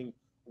bring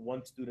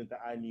one student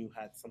that I knew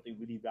had something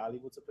really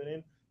valuable to put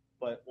in,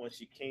 but when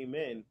she came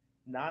in,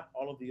 not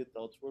all of the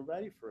adults were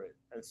ready for it,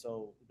 and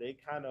so they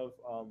kind of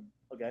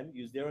again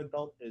used their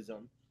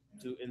adultism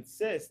to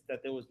insist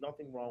that there was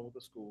nothing wrong with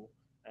the school,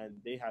 and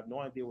they have no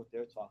idea what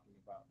they're talking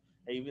about.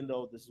 And even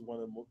though this is one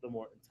of the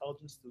more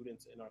intelligent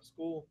students in our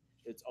school,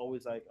 it's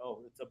always like,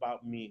 oh, it's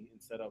about me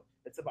instead of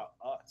it's about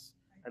us.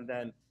 And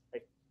then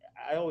like,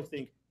 I always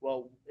think,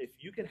 well, if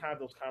you can have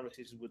those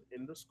conversations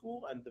within the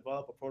school and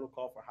develop a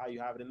protocol for how you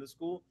have it in the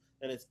school,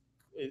 then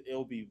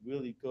it'll be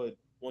really good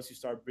once you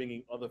start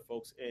bringing other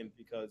folks in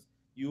because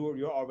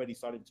you're already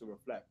starting to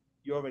reflect.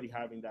 You're already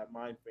having that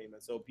mind frame,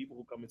 and so people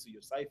who come into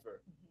your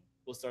cipher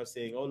will start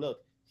saying, "Oh,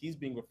 look, he's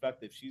being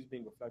reflective. She's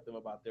being reflective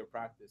about their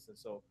practice." And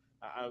so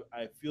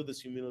I feel this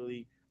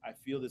humility. I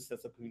feel this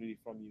sense of community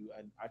from you,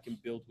 and I can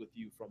build with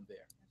you from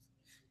there.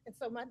 And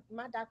so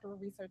my doctoral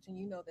research, and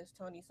you know this,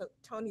 Tony. So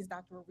Tony's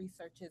doctoral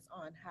research is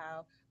on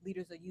how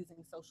leaders are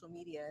using social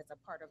media as a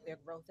part of their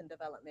growth and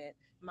development.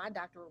 My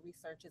doctoral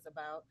research is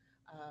about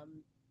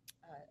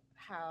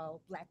how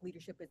Black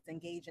leadership is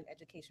engaged in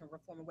education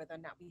reform and whether or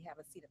not we have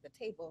a seat at the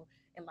table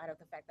in light of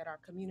the fact that our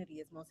community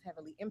is most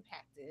heavily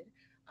impacted,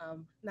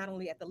 not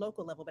only at the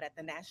local level, but at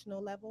the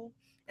national level.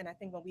 And I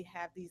think when we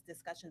have these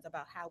discussions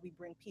about how we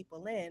bring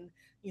people in,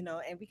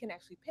 and we can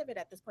actually pivot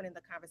at this point in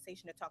the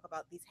conversation to talk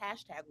about these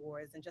hashtag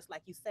wars. And just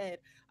like you said,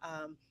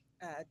 um,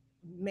 uh,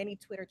 many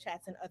Twitter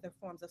chats and other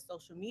forms of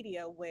social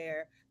media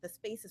where the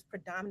space is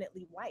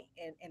predominantly white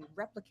and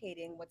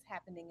replicating what's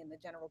happening in the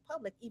general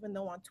public, even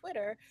though on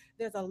Twitter,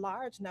 there's a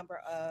large number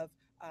of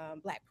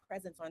Black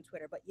presence on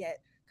Twitter, but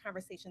yet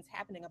conversations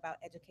happening about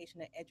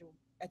education and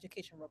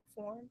education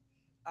reform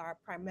are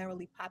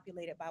primarily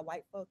populated by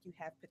white folk. You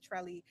have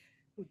Petrelli,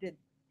 who did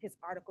his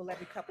article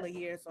every couple of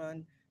years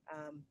on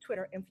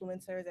Twitter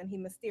influencers, and he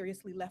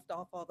mysteriously left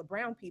off all the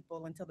brown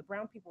people until the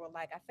brown people were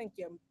like, I think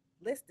your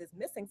list is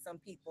missing some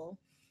people.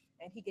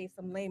 And he gave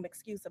some lame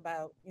excuse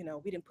about,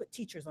 we didn't put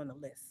teachers on the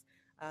list.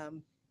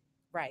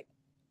 Right.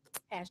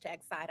 Hashtag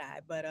side eye.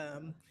 But,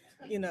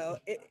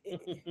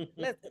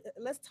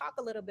 let's talk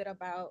a little bit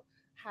about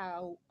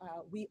how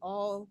we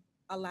all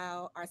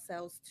allow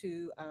ourselves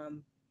to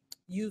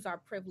use our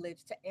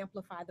privilege to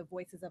amplify the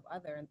voices of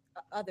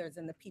others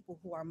and the people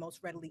who are most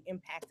readily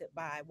impacted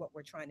by what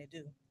we're trying to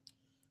do.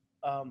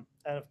 And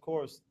of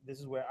course, this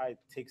is where I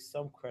take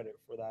some credit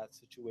for that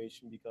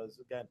situation because,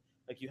 again,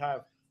 like you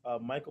have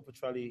Michael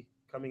Petrelli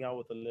coming out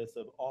with a list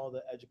of all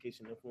the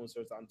education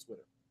influencers on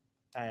Twitter,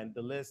 and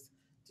the list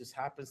just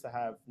happens to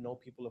have no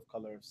people of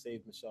color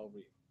save Michelle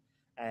Reed.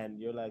 And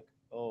you're like,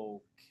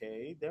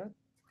 okay, there are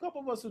a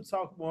couple of us who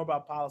talk more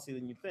about policy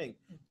than you think.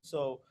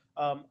 So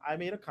I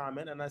made a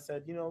comment and I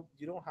said, you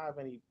don't have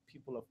any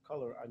people of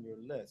color on your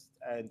list.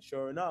 And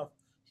sure enough,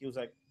 he was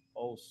like,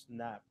 oh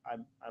snap, I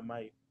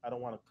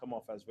don't want to come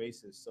off as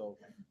racist, so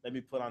let me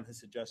put on his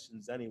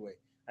suggestions anyway.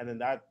 And then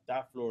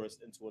that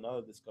flourished into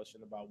another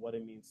discussion about what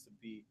it means to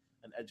be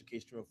an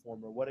education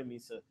reformer, what it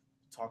means to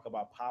talk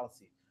about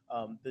policy.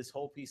 This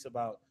whole piece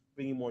about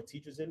bringing more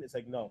teachers in, it's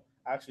like, no,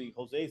 actually,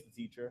 Jose is the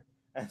teacher.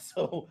 And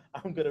so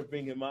I'm going to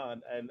bring him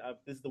on. And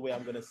this is the way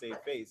I'm going to save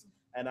face.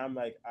 And I'm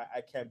like,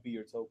 I can't be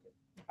your token.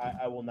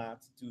 I will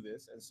not do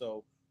this. And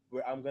so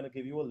I'm going to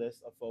give you a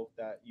list of folk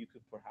that you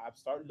could perhaps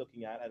start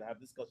looking at and have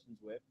discussions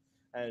with.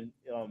 And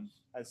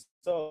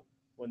so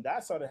when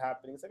that started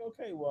happening, it's like,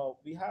 okay, well,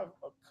 we have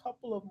a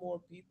couple of more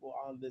people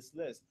on this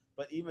list.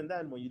 But even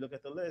then, when you look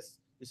at the list,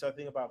 you start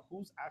thinking about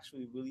who's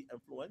actually really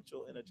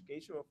influential in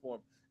education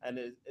reform. And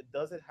it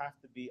doesn't have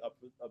to be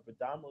a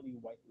predominantly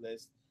white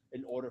list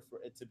in order for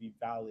it to be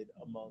valid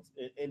amongst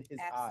in his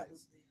Absolutely.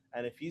 eyes.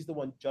 And if he's the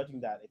one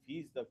judging that, if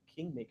he's the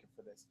kingmaker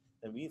for this,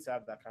 then we need to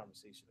have that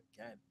conversation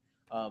again.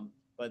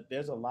 But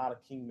there's a lot of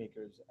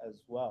kingmakers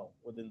as well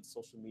within the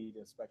social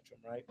media spectrum,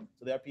 right?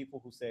 So there are people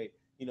who say,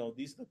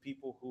 these are the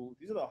people who,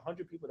 these are the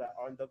 100 people that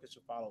Art Duncan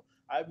should follow.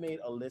 I've made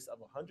a list of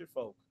 100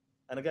 folk.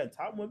 And again,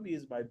 Tom Wimby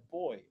is my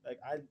boy. Like,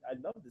 I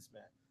love this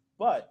man.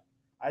 But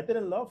I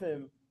didn't love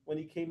him when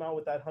he came out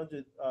with that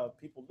 100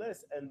 people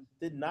list and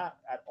did not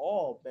at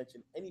all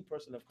mention any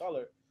person of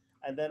color.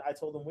 And then I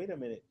told him, wait a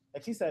minute.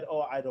 Like he said,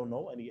 oh, I don't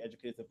know any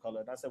educators of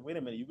color. And I said, wait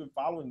a minute, you've been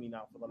following me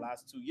now for the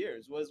last 2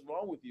 years. What is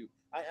wrong with you?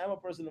 I am a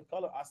person of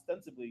color,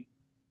 ostensibly.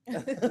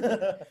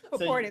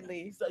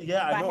 Purportedly,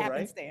 Yeah, I by know, right?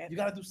 happenstance. You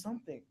got to do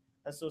something.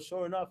 And so,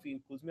 sure enough, he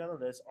includes me on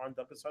the list. Arn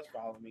Duncan starts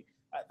following me.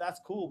 That's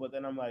cool. But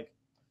then I'm like,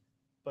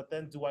 but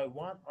then do I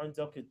want Arn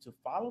Duncan to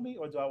follow me,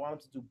 or do I want him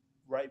to do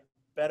right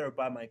better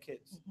by my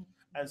kids? Mhm.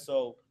 And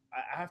so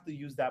I have to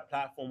use that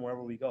platform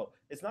wherever we go.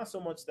 It's not so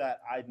much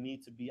that I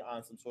need to be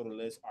on some sort of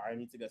list or I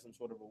need to get some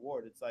sort of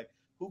award. It's like,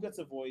 who gets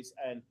a voice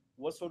and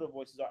what sort of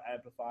voices are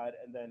amplified,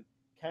 and then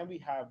can we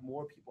have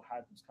more people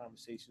have these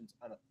conversations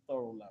on a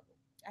thorough level?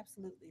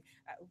 Absolutely.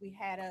 We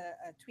had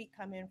a tweet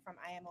come in from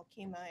I am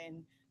Okima,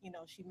 and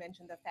she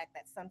mentioned the fact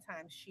that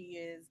sometimes she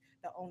is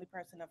the only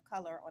person of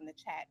color on the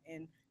chat,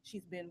 and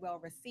she's been well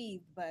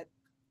received. But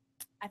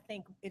I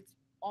think it's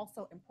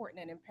also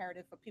important and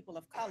imperative for people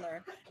of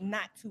color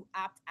not to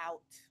opt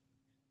out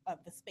of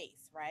the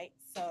space, right?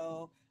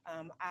 So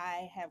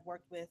I have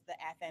worked with the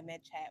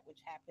AFAMED chat, which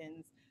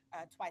happens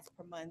twice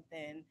per month,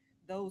 and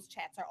those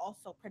chats are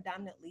also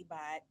predominantly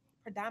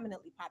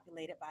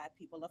populated by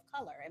people of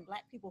color and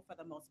Black people for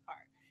the most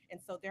part. And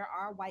so there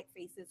are white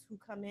faces who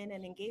come in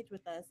and engage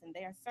with us, and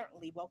they are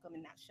certainly welcome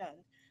and not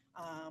shunned.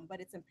 But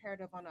it's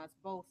imperative on us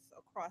both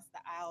across the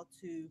aisle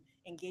to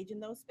engage in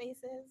those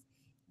spaces.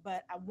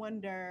 But I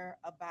wonder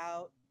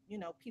about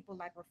people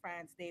like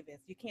Rafrance Davis.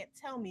 You can't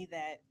tell me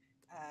that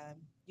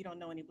you don't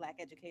know any Black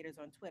educators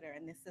on Twitter,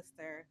 and this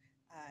sister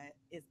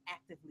is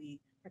actively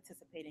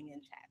participating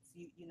in chats.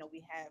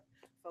 We have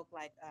folk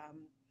like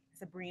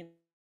Sabrina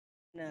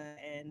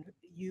and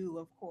you,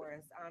 of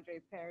course, Andre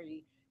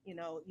Perry.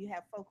 You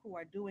have folk who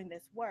are doing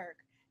this work,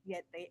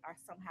 yet they are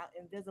somehow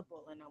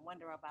invisible, and I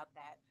wonder about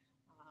that.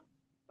 Um,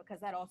 because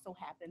that also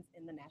happens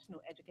in the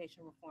national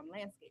education reform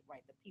landscape,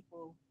 right?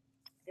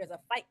 There's a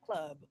fight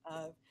club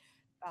of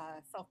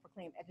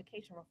self-proclaimed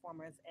education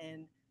reformers,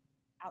 and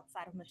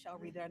outside of Michelle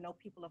Reed, there are no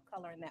people of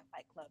color in that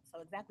fight club.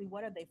 So exactly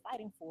what are they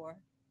fighting for,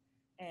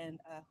 and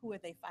who are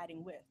they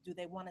fighting with? Do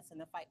they want us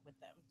in a fight with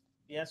them?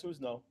 The answer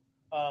is no.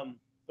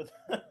 But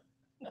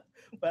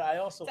but I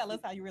also Tell us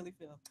how you really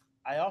feel.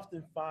 I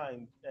often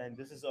find, and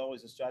this is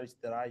always a strategy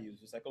that I use.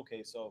 It's like,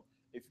 okay, so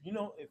if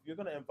you're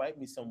gonna invite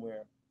me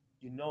somewhere,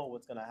 you know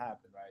what's gonna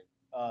happen,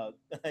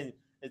 right?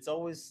 It's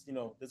always,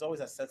 there's always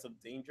that sense of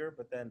danger,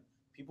 but then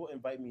people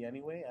invite me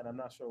anyway, and I'm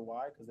not sure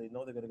why, because they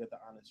know they're gonna get the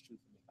honest truth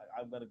from me. Like,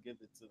 I'm gonna give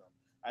it to them.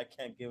 I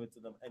can't give it to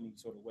them any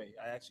sort of way.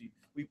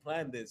 We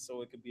planned this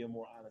so it could be a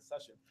more honest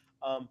session.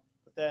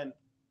 But then,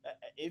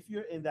 if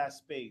you're in that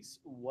space,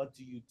 what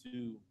do you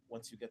do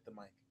once you get the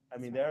mic? I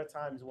mean, there are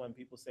times when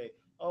people say,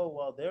 oh,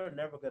 well, they're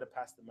never going to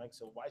pass the mic,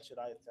 so why should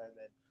I attend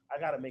it? I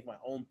got to make my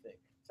own thing.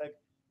 It's like,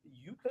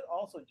 you could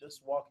also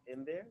just walk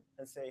in there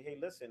and say, hey,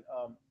 listen,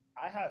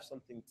 I have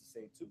something to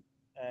say too,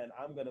 and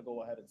I'm going to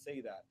go ahead and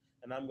say that,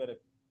 and I'm going to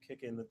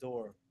kick in the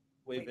door,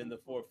 waving the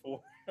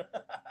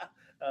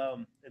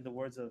 4-4, in the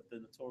words of the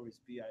notorious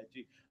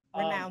B.I.G.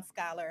 Renowned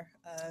scholar,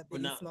 Biggie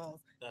Renowned.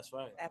 Smalls. That's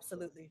right.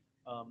 Absolutely.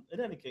 In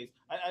any case,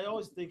 I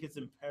always think it's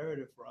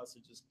imperative for us to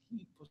just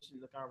keep pushing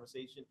the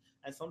conversation.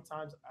 And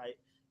sometimes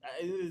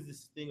it is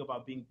this thing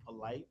about being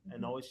polite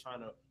and always trying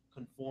to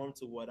conform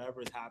to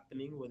whatever is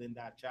happening within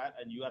that chat,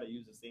 and you got to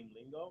use the same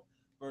lingo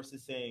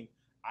versus saying,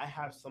 I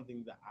have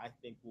something that I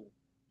think will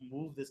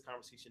move this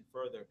conversation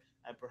further.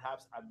 And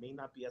perhaps I may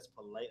not be as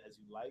polite as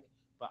you like,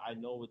 but I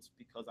know it's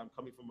because I'm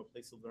coming from a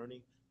place of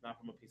learning, not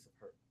from a place of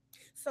hurt.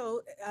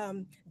 So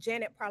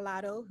Janet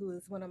Parlato, who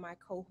is one of my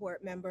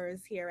cohort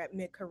members here at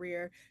Mid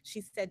Career,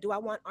 she said, "Do I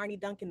want Arnie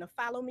Duncan to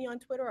follow me on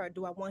Twitter, or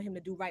do I want him to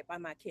do right by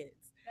my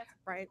kids?"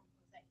 Right?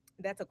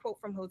 That's a quote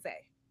from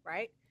Jose.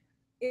 Right?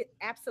 It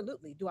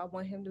absolutely. Do I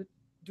want him to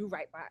do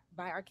right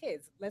by our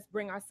kids? Let's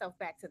bring ourselves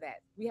back to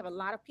that. We have a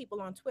lot of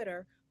people on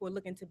Twitter who are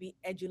looking to be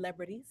edgy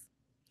celebrities,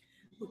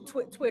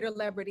 Twitter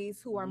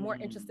celebrities who are more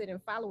interested in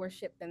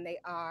followership than they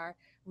are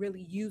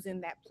really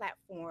using that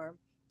platform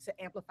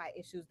to amplify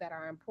issues that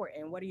are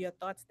important. What are your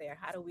thoughts there?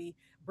 How do we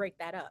break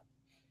that up?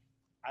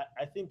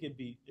 I think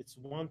it's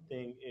one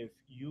thing if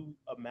you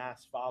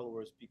amass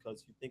followers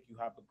because you think you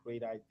have a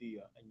great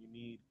idea and you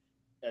need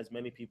as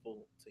many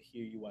people to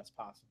hear you as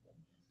possible.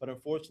 But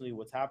unfortunately,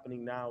 what's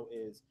happening now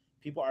is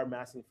people are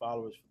amassing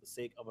followers for the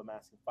sake of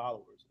amassing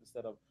followers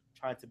instead of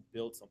trying to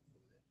build something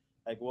with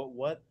it. Like,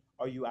 what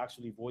are you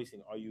actually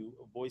voicing? Are you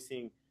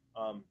voicing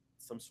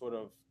some sort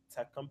of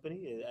tech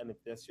company? And if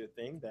that's your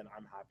thing, then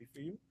I'm happy for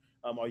you.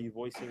 Are you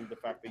voicing the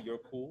fact that you're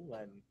cool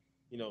and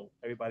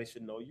everybody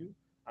should know you?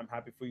 I'm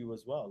happy for you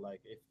as well.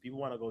 Like, if people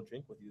want to go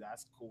drink with you,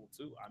 that's cool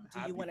too. I'm Do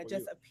happy you want to for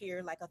just you.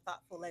 appear like a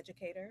thoughtful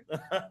educator?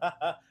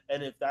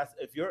 And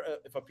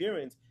if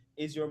appearance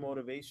is your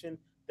motivation,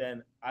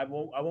 then I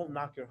won't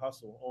knock your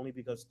hustle only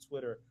because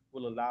Twitter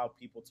will allow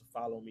people to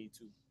follow me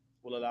too.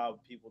 will allow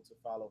people to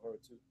follow her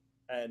too.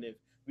 And if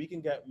we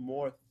can get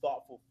more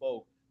thoughtful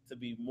folk to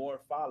be more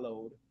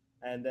followed,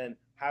 and then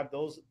have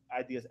those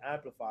ideas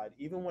amplified,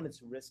 even when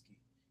it's risky,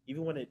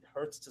 even when it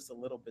hurts just a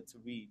little bit to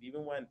read,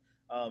 even when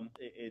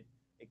it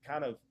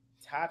kind of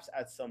taps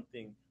at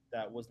something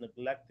that was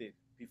neglected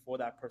before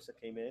that person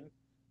came in,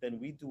 then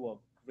we do a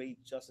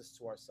great justice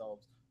to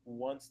ourselves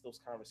once those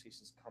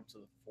conversations come to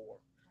the fore.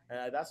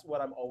 And that's what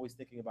I'm always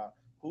thinking about.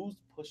 Who's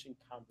pushing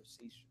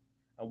conversation?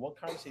 And what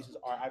conversations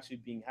are actually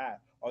being had?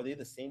 Are they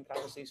the same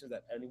conversations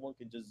that anyone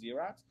can just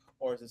Xerox?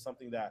 Or is it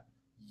something that,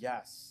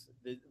 yes,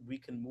 we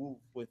can move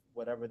with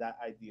whatever that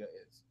idea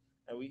is?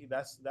 And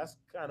that's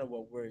kind of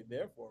what we're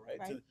there for, right?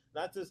 Right. To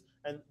not just,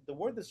 and the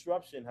word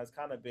disruption has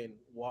kind of been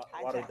watered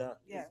Hijacked. down.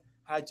 Yeah.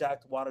 It's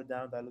hijacked, watered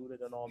down,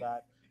 diluted, and all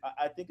that.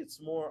 I think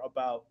it's more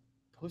about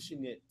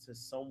pushing it to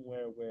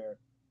somewhere where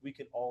we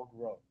can all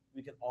grow.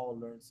 We can all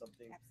learn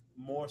something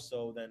Absolutely. more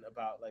so than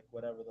about like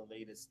whatever the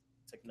latest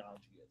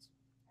technology is.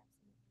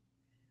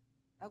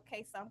 Absolutely.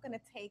 Okay, so I'm going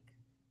to take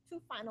two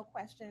final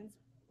questions.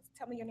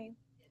 Tell me your name.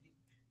 Andy,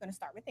 I'm going to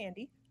start with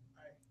Andy.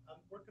 all right, I'm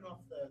working off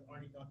the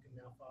Arnie Duncan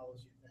now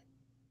follows you thing.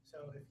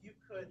 So if you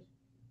could,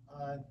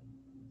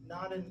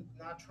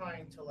 not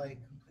trying to like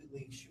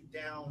completely shoot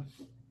down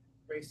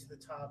Race to the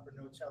Top or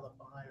No Child Left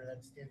Behind or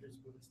that standards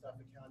movement stuff,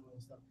 accounting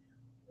movement stuff.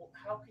 Well,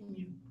 how can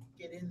you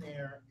get in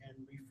there and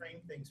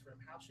reframe things for him?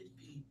 How should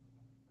he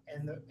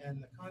and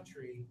the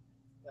country,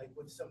 like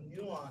with some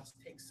nuance,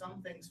 take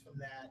some things from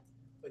that,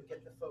 but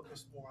get the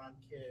focus more on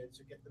kids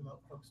or get the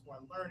focus more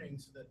on learning,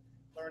 so that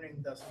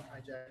learning doesn't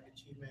hijack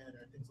achievement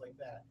or things like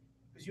that.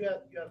 Because you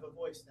have a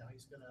voice now.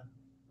 He's gonna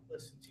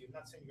listen to you. I'm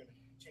not saying you're gonna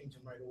change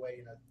him right away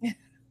in a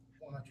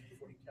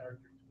 140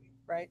 character tweet,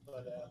 Right.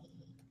 but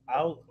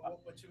I'll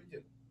what should we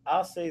do?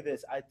 I'll say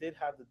this: I did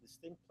have the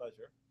distinct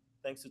pleasure,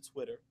 thanks to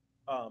Twitter,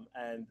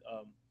 and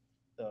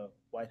the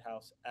White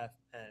House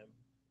FM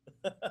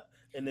White House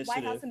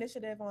initiative.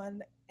 Initiative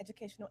on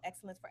Educational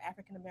Excellence for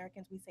African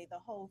Americans. We say the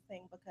whole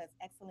thing because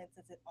excellence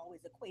isn't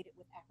always equated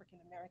with African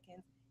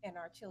Americans, and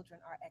our children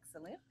are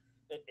excellent.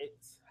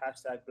 It's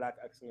hashtag Black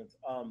Excellence.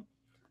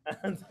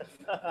 And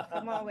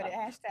Come on with it.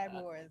 Hashtag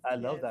wars. I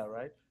love Yes. that,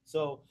 right?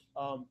 So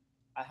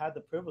I had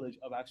the privilege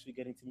of actually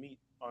getting to meet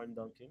Arn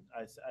Duncan.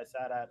 I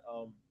sat at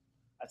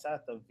I sat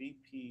at the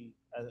VP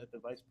at the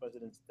vice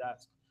president's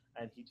desk,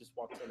 and he just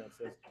walked in and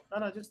says, "No,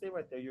 no, just stay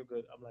right there. You're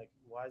good." I'm like,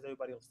 "Why is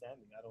everybody else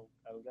standing? I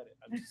don't get it.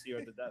 I'm just here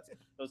at the desk." It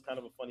was kind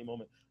of a funny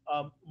moment.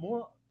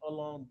 More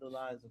along the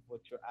lines of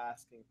what you're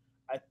asking.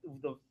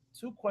 The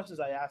two questions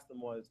I asked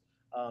them was,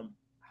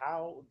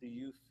 how do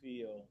you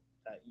feel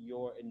that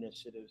your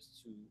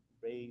initiatives to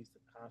raise the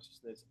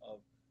consciousness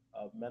of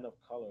men of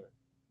color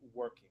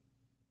working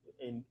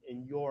in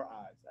your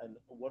eyes, and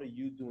what are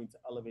you doing to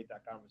elevate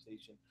that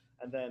conversation?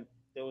 And then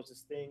there was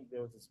this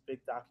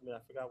big document,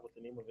 I forgot what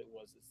the name of it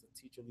was. It's the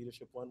teacher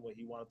leadership one, where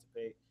he wanted to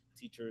pay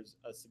teachers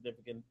a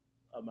significant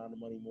amount of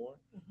money more.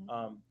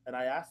 Mhm. And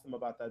I asked him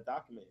about that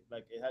document.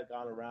 Like, it had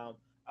gone around.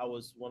 I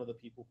was one of the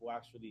people who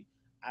actually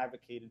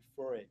advocated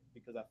for it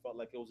because I felt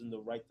like it was in the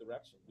right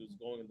direction. It was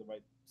going in the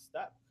right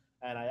step.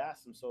 And I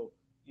asked him, so,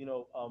 you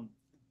know,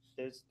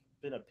 there's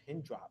been a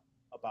pin drop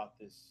about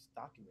this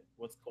document.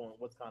 What's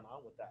gone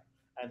on with that?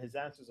 And his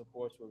answers, of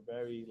course, were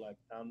very like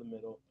down the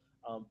middle.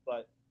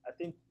 But I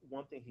think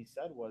one thing he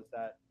said was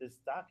that this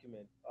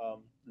document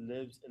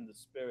lives in the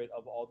spirit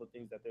of all the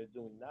things that they're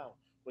doing now,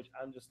 which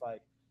I'm just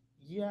like,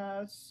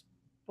 yes,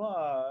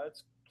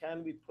 but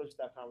can we push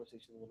that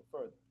conversation a little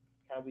further?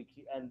 Can we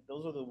keep? And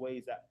those are the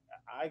ways that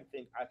I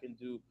think I can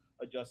do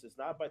a justice,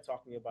 not by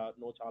talking about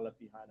No Child Left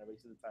Behind or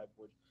Race to the Type,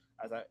 which,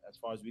 as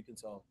far as we can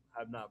tell,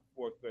 have not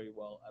worked very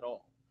well at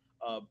all.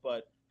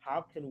 But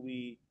how can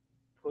we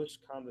push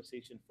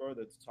conversation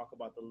further to talk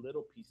about the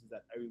little pieces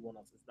that everyone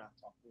else is not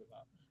talking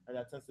about? And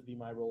that tends to be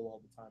my role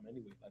all the time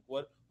anyway. Like,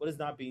 what is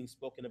not being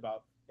spoken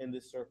about in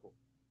this circle?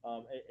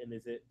 And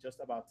is it just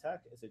about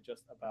tech? Is it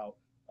just about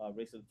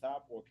Race to the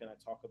Top? Or can I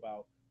talk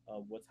about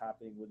what's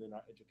happening within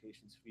our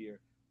education sphere,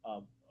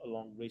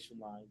 along racial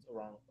lines,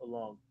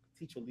 along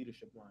teacher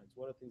leadership lines?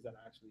 What are things that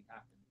are actually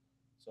happening?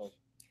 So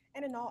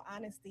And in all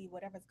honesty,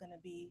 whatever's going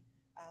to be,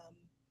 um,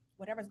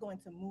 whatever's going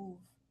to move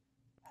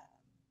um,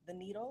 the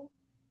needle,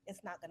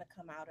 it's not going to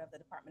come out of the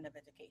Department of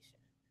Education,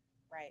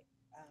 right?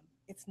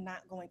 It's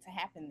not going to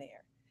happen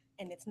there.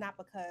 And it's not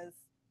because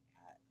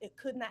it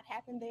could not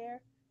happen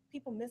there.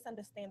 People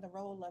misunderstand the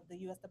role of the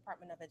U.S.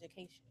 Department of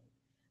Education.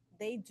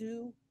 They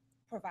do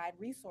provide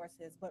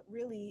resources, but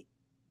really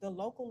the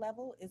local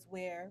level is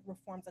where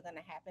reforms are going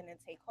to happen and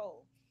take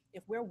hold.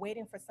 If we're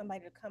waiting for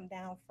somebody to come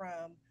down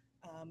from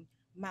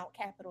Mount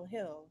Capitol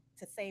Hill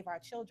to save our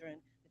children,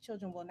 the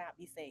children will not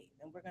be saved.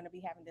 And we're going to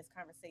be having this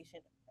conversation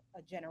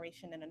a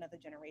generation and another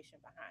generation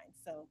behind.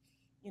 So,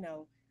 you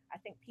know, I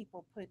think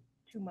people put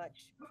too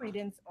much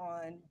credence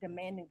on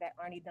demanding that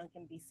Arnie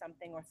Duncan be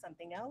something or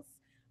something else,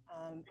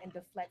 and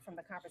deflect from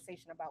the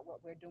conversation about what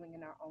we're doing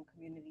in our own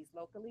communities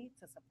locally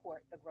to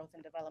support the growth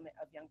and development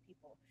of young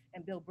people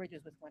and build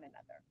bridges with one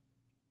another.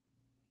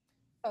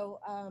 So,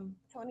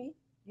 Tony,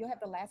 you have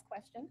the last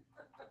question.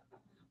 I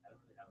don't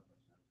really have a question.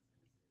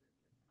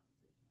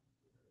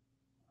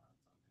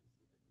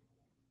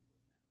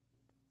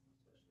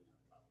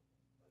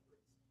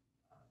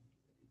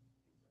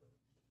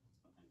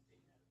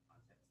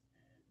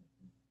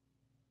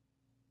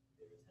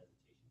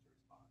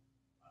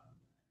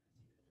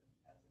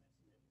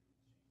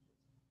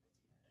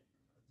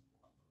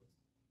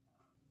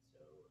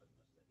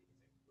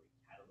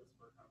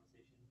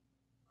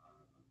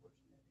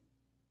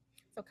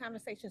 So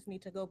conversations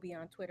need to go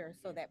beyond Twitter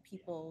so that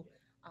people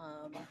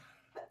um,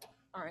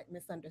 aren't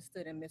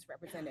misunderstood and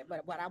misrepresented.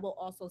 But what I will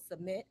also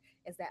submit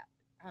is that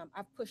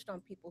I've pushed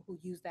on people who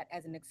use that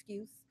as an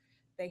excuse.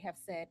 They have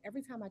said,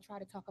 every time I try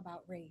to talk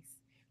about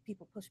race,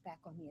 people push back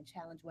on me and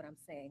challenge what I'm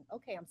saying.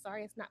 Okay, I'm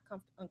sorry it's not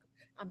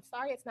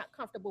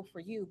comfortable for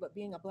you, but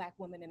being a Black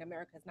woman in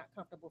America is not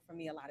comfortable for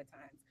me a lot of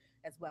times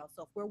as well.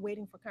 So if we're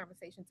waiting for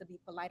conversation to be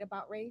polite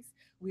about race,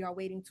 we are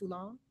waiting too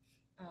long.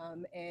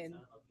 And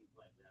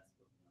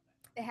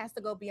it has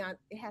to go beyond,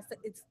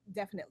 it's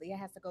definitely, it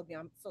has to go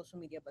beyond social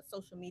media, but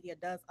social media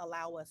does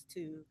allow us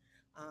to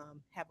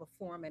have a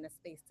forum and a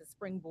space to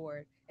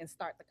springboard and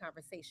start the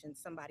conversation.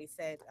 Somebody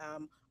said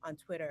on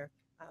Twitter,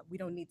 we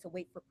don't need to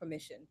wait for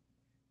permission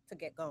to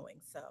get going.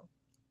 So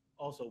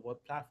Also,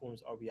 what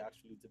platforms are we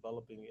actually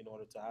developing in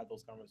order to have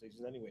those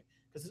conversations anyway?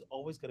 Because it's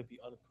always going to be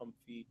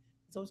uncomfy.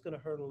 It's always going to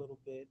hurt a little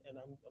bit. And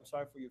I'm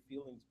sorry for your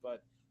feelings,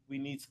 but we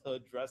need to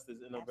address this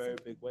in a very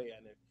absolutely. big way.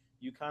 And if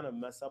you kind of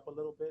mess up a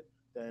little bit,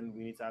 then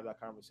we need to have that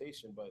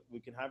conversation. But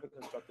we can have it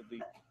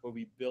constructively where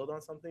we build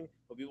on something,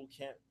 but people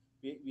can't.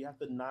 We have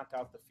to knock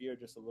out the fear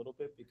just a little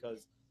bit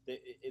because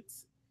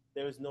it's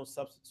there is no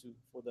substitute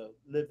for the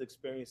lived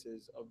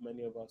experiences of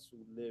many of us who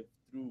live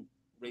through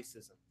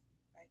racism.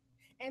 Right.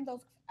 And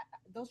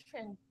those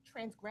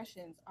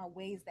transgressions are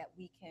ways that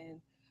we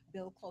can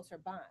build closer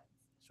bonds.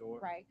 Sure.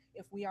 Right.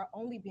 If we are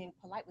only being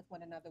polite with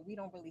one another, we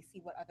don't really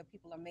see what other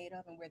people are made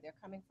of and where they're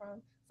coming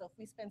from. So if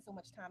we spend so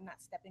much time not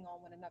stepping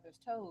on one another's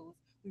toes,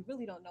 we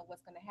really don't know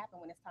what's going to happen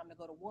when it's time to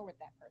go to war with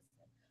that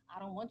person. I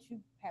don't want you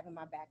having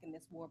my back in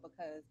this war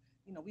because,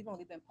 we've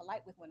only been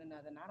polite with one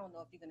another, and I don't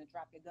know if you're going to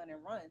drop your gun and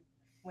run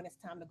when it's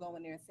time to go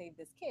in there and save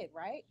this kid,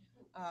 right?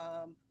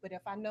 But if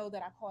I know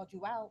that I called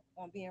you out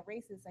on being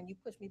racist and you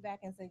pushed me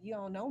back and said you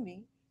don't know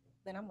me,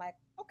 then I'm like,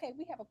 okay,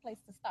 we have a place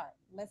to start.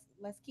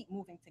 Let's keep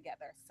moving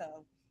together.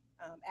 So,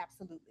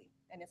 absolutely,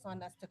 and it's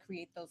on us to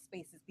create those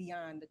spaces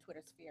beyond the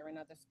Twitter sphere and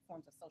other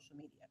forms of social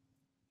media.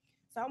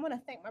 So I want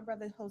to thank my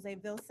brother Jose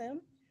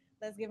Vilson.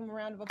 Let's give him a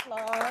round of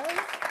applause.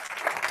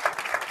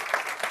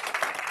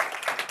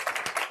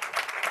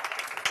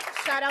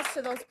 Shout outs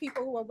to those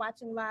people who are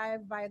watching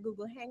live via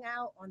Google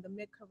Hangout on the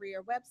Mid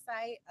Career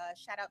website.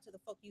 Shout out to the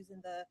folk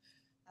using the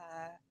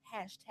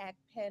hashtag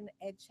Penn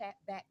EdChat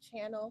back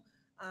channel.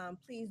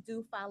 Please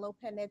do follow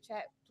Penn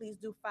EdChat. Please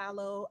do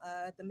follow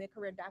the Mid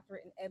Career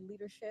Doctorate in Ed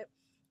Leadership.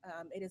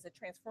 It is a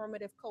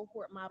transformative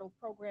cohort model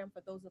program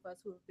for those of us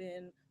who have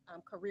been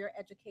career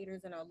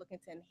educators and are looking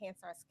to enhance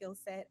our skill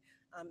set.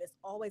 It's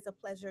always a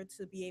pleasure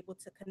to be able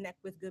to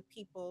connect with good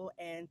people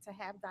and to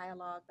have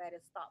dialogue that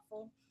is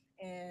thoughtful.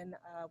 And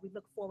we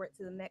look forward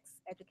to the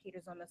next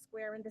Educators on the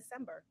Square in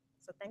December.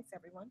 So thanks,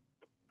 everyone.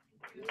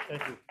 Thank you.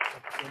 Thank you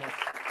so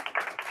much.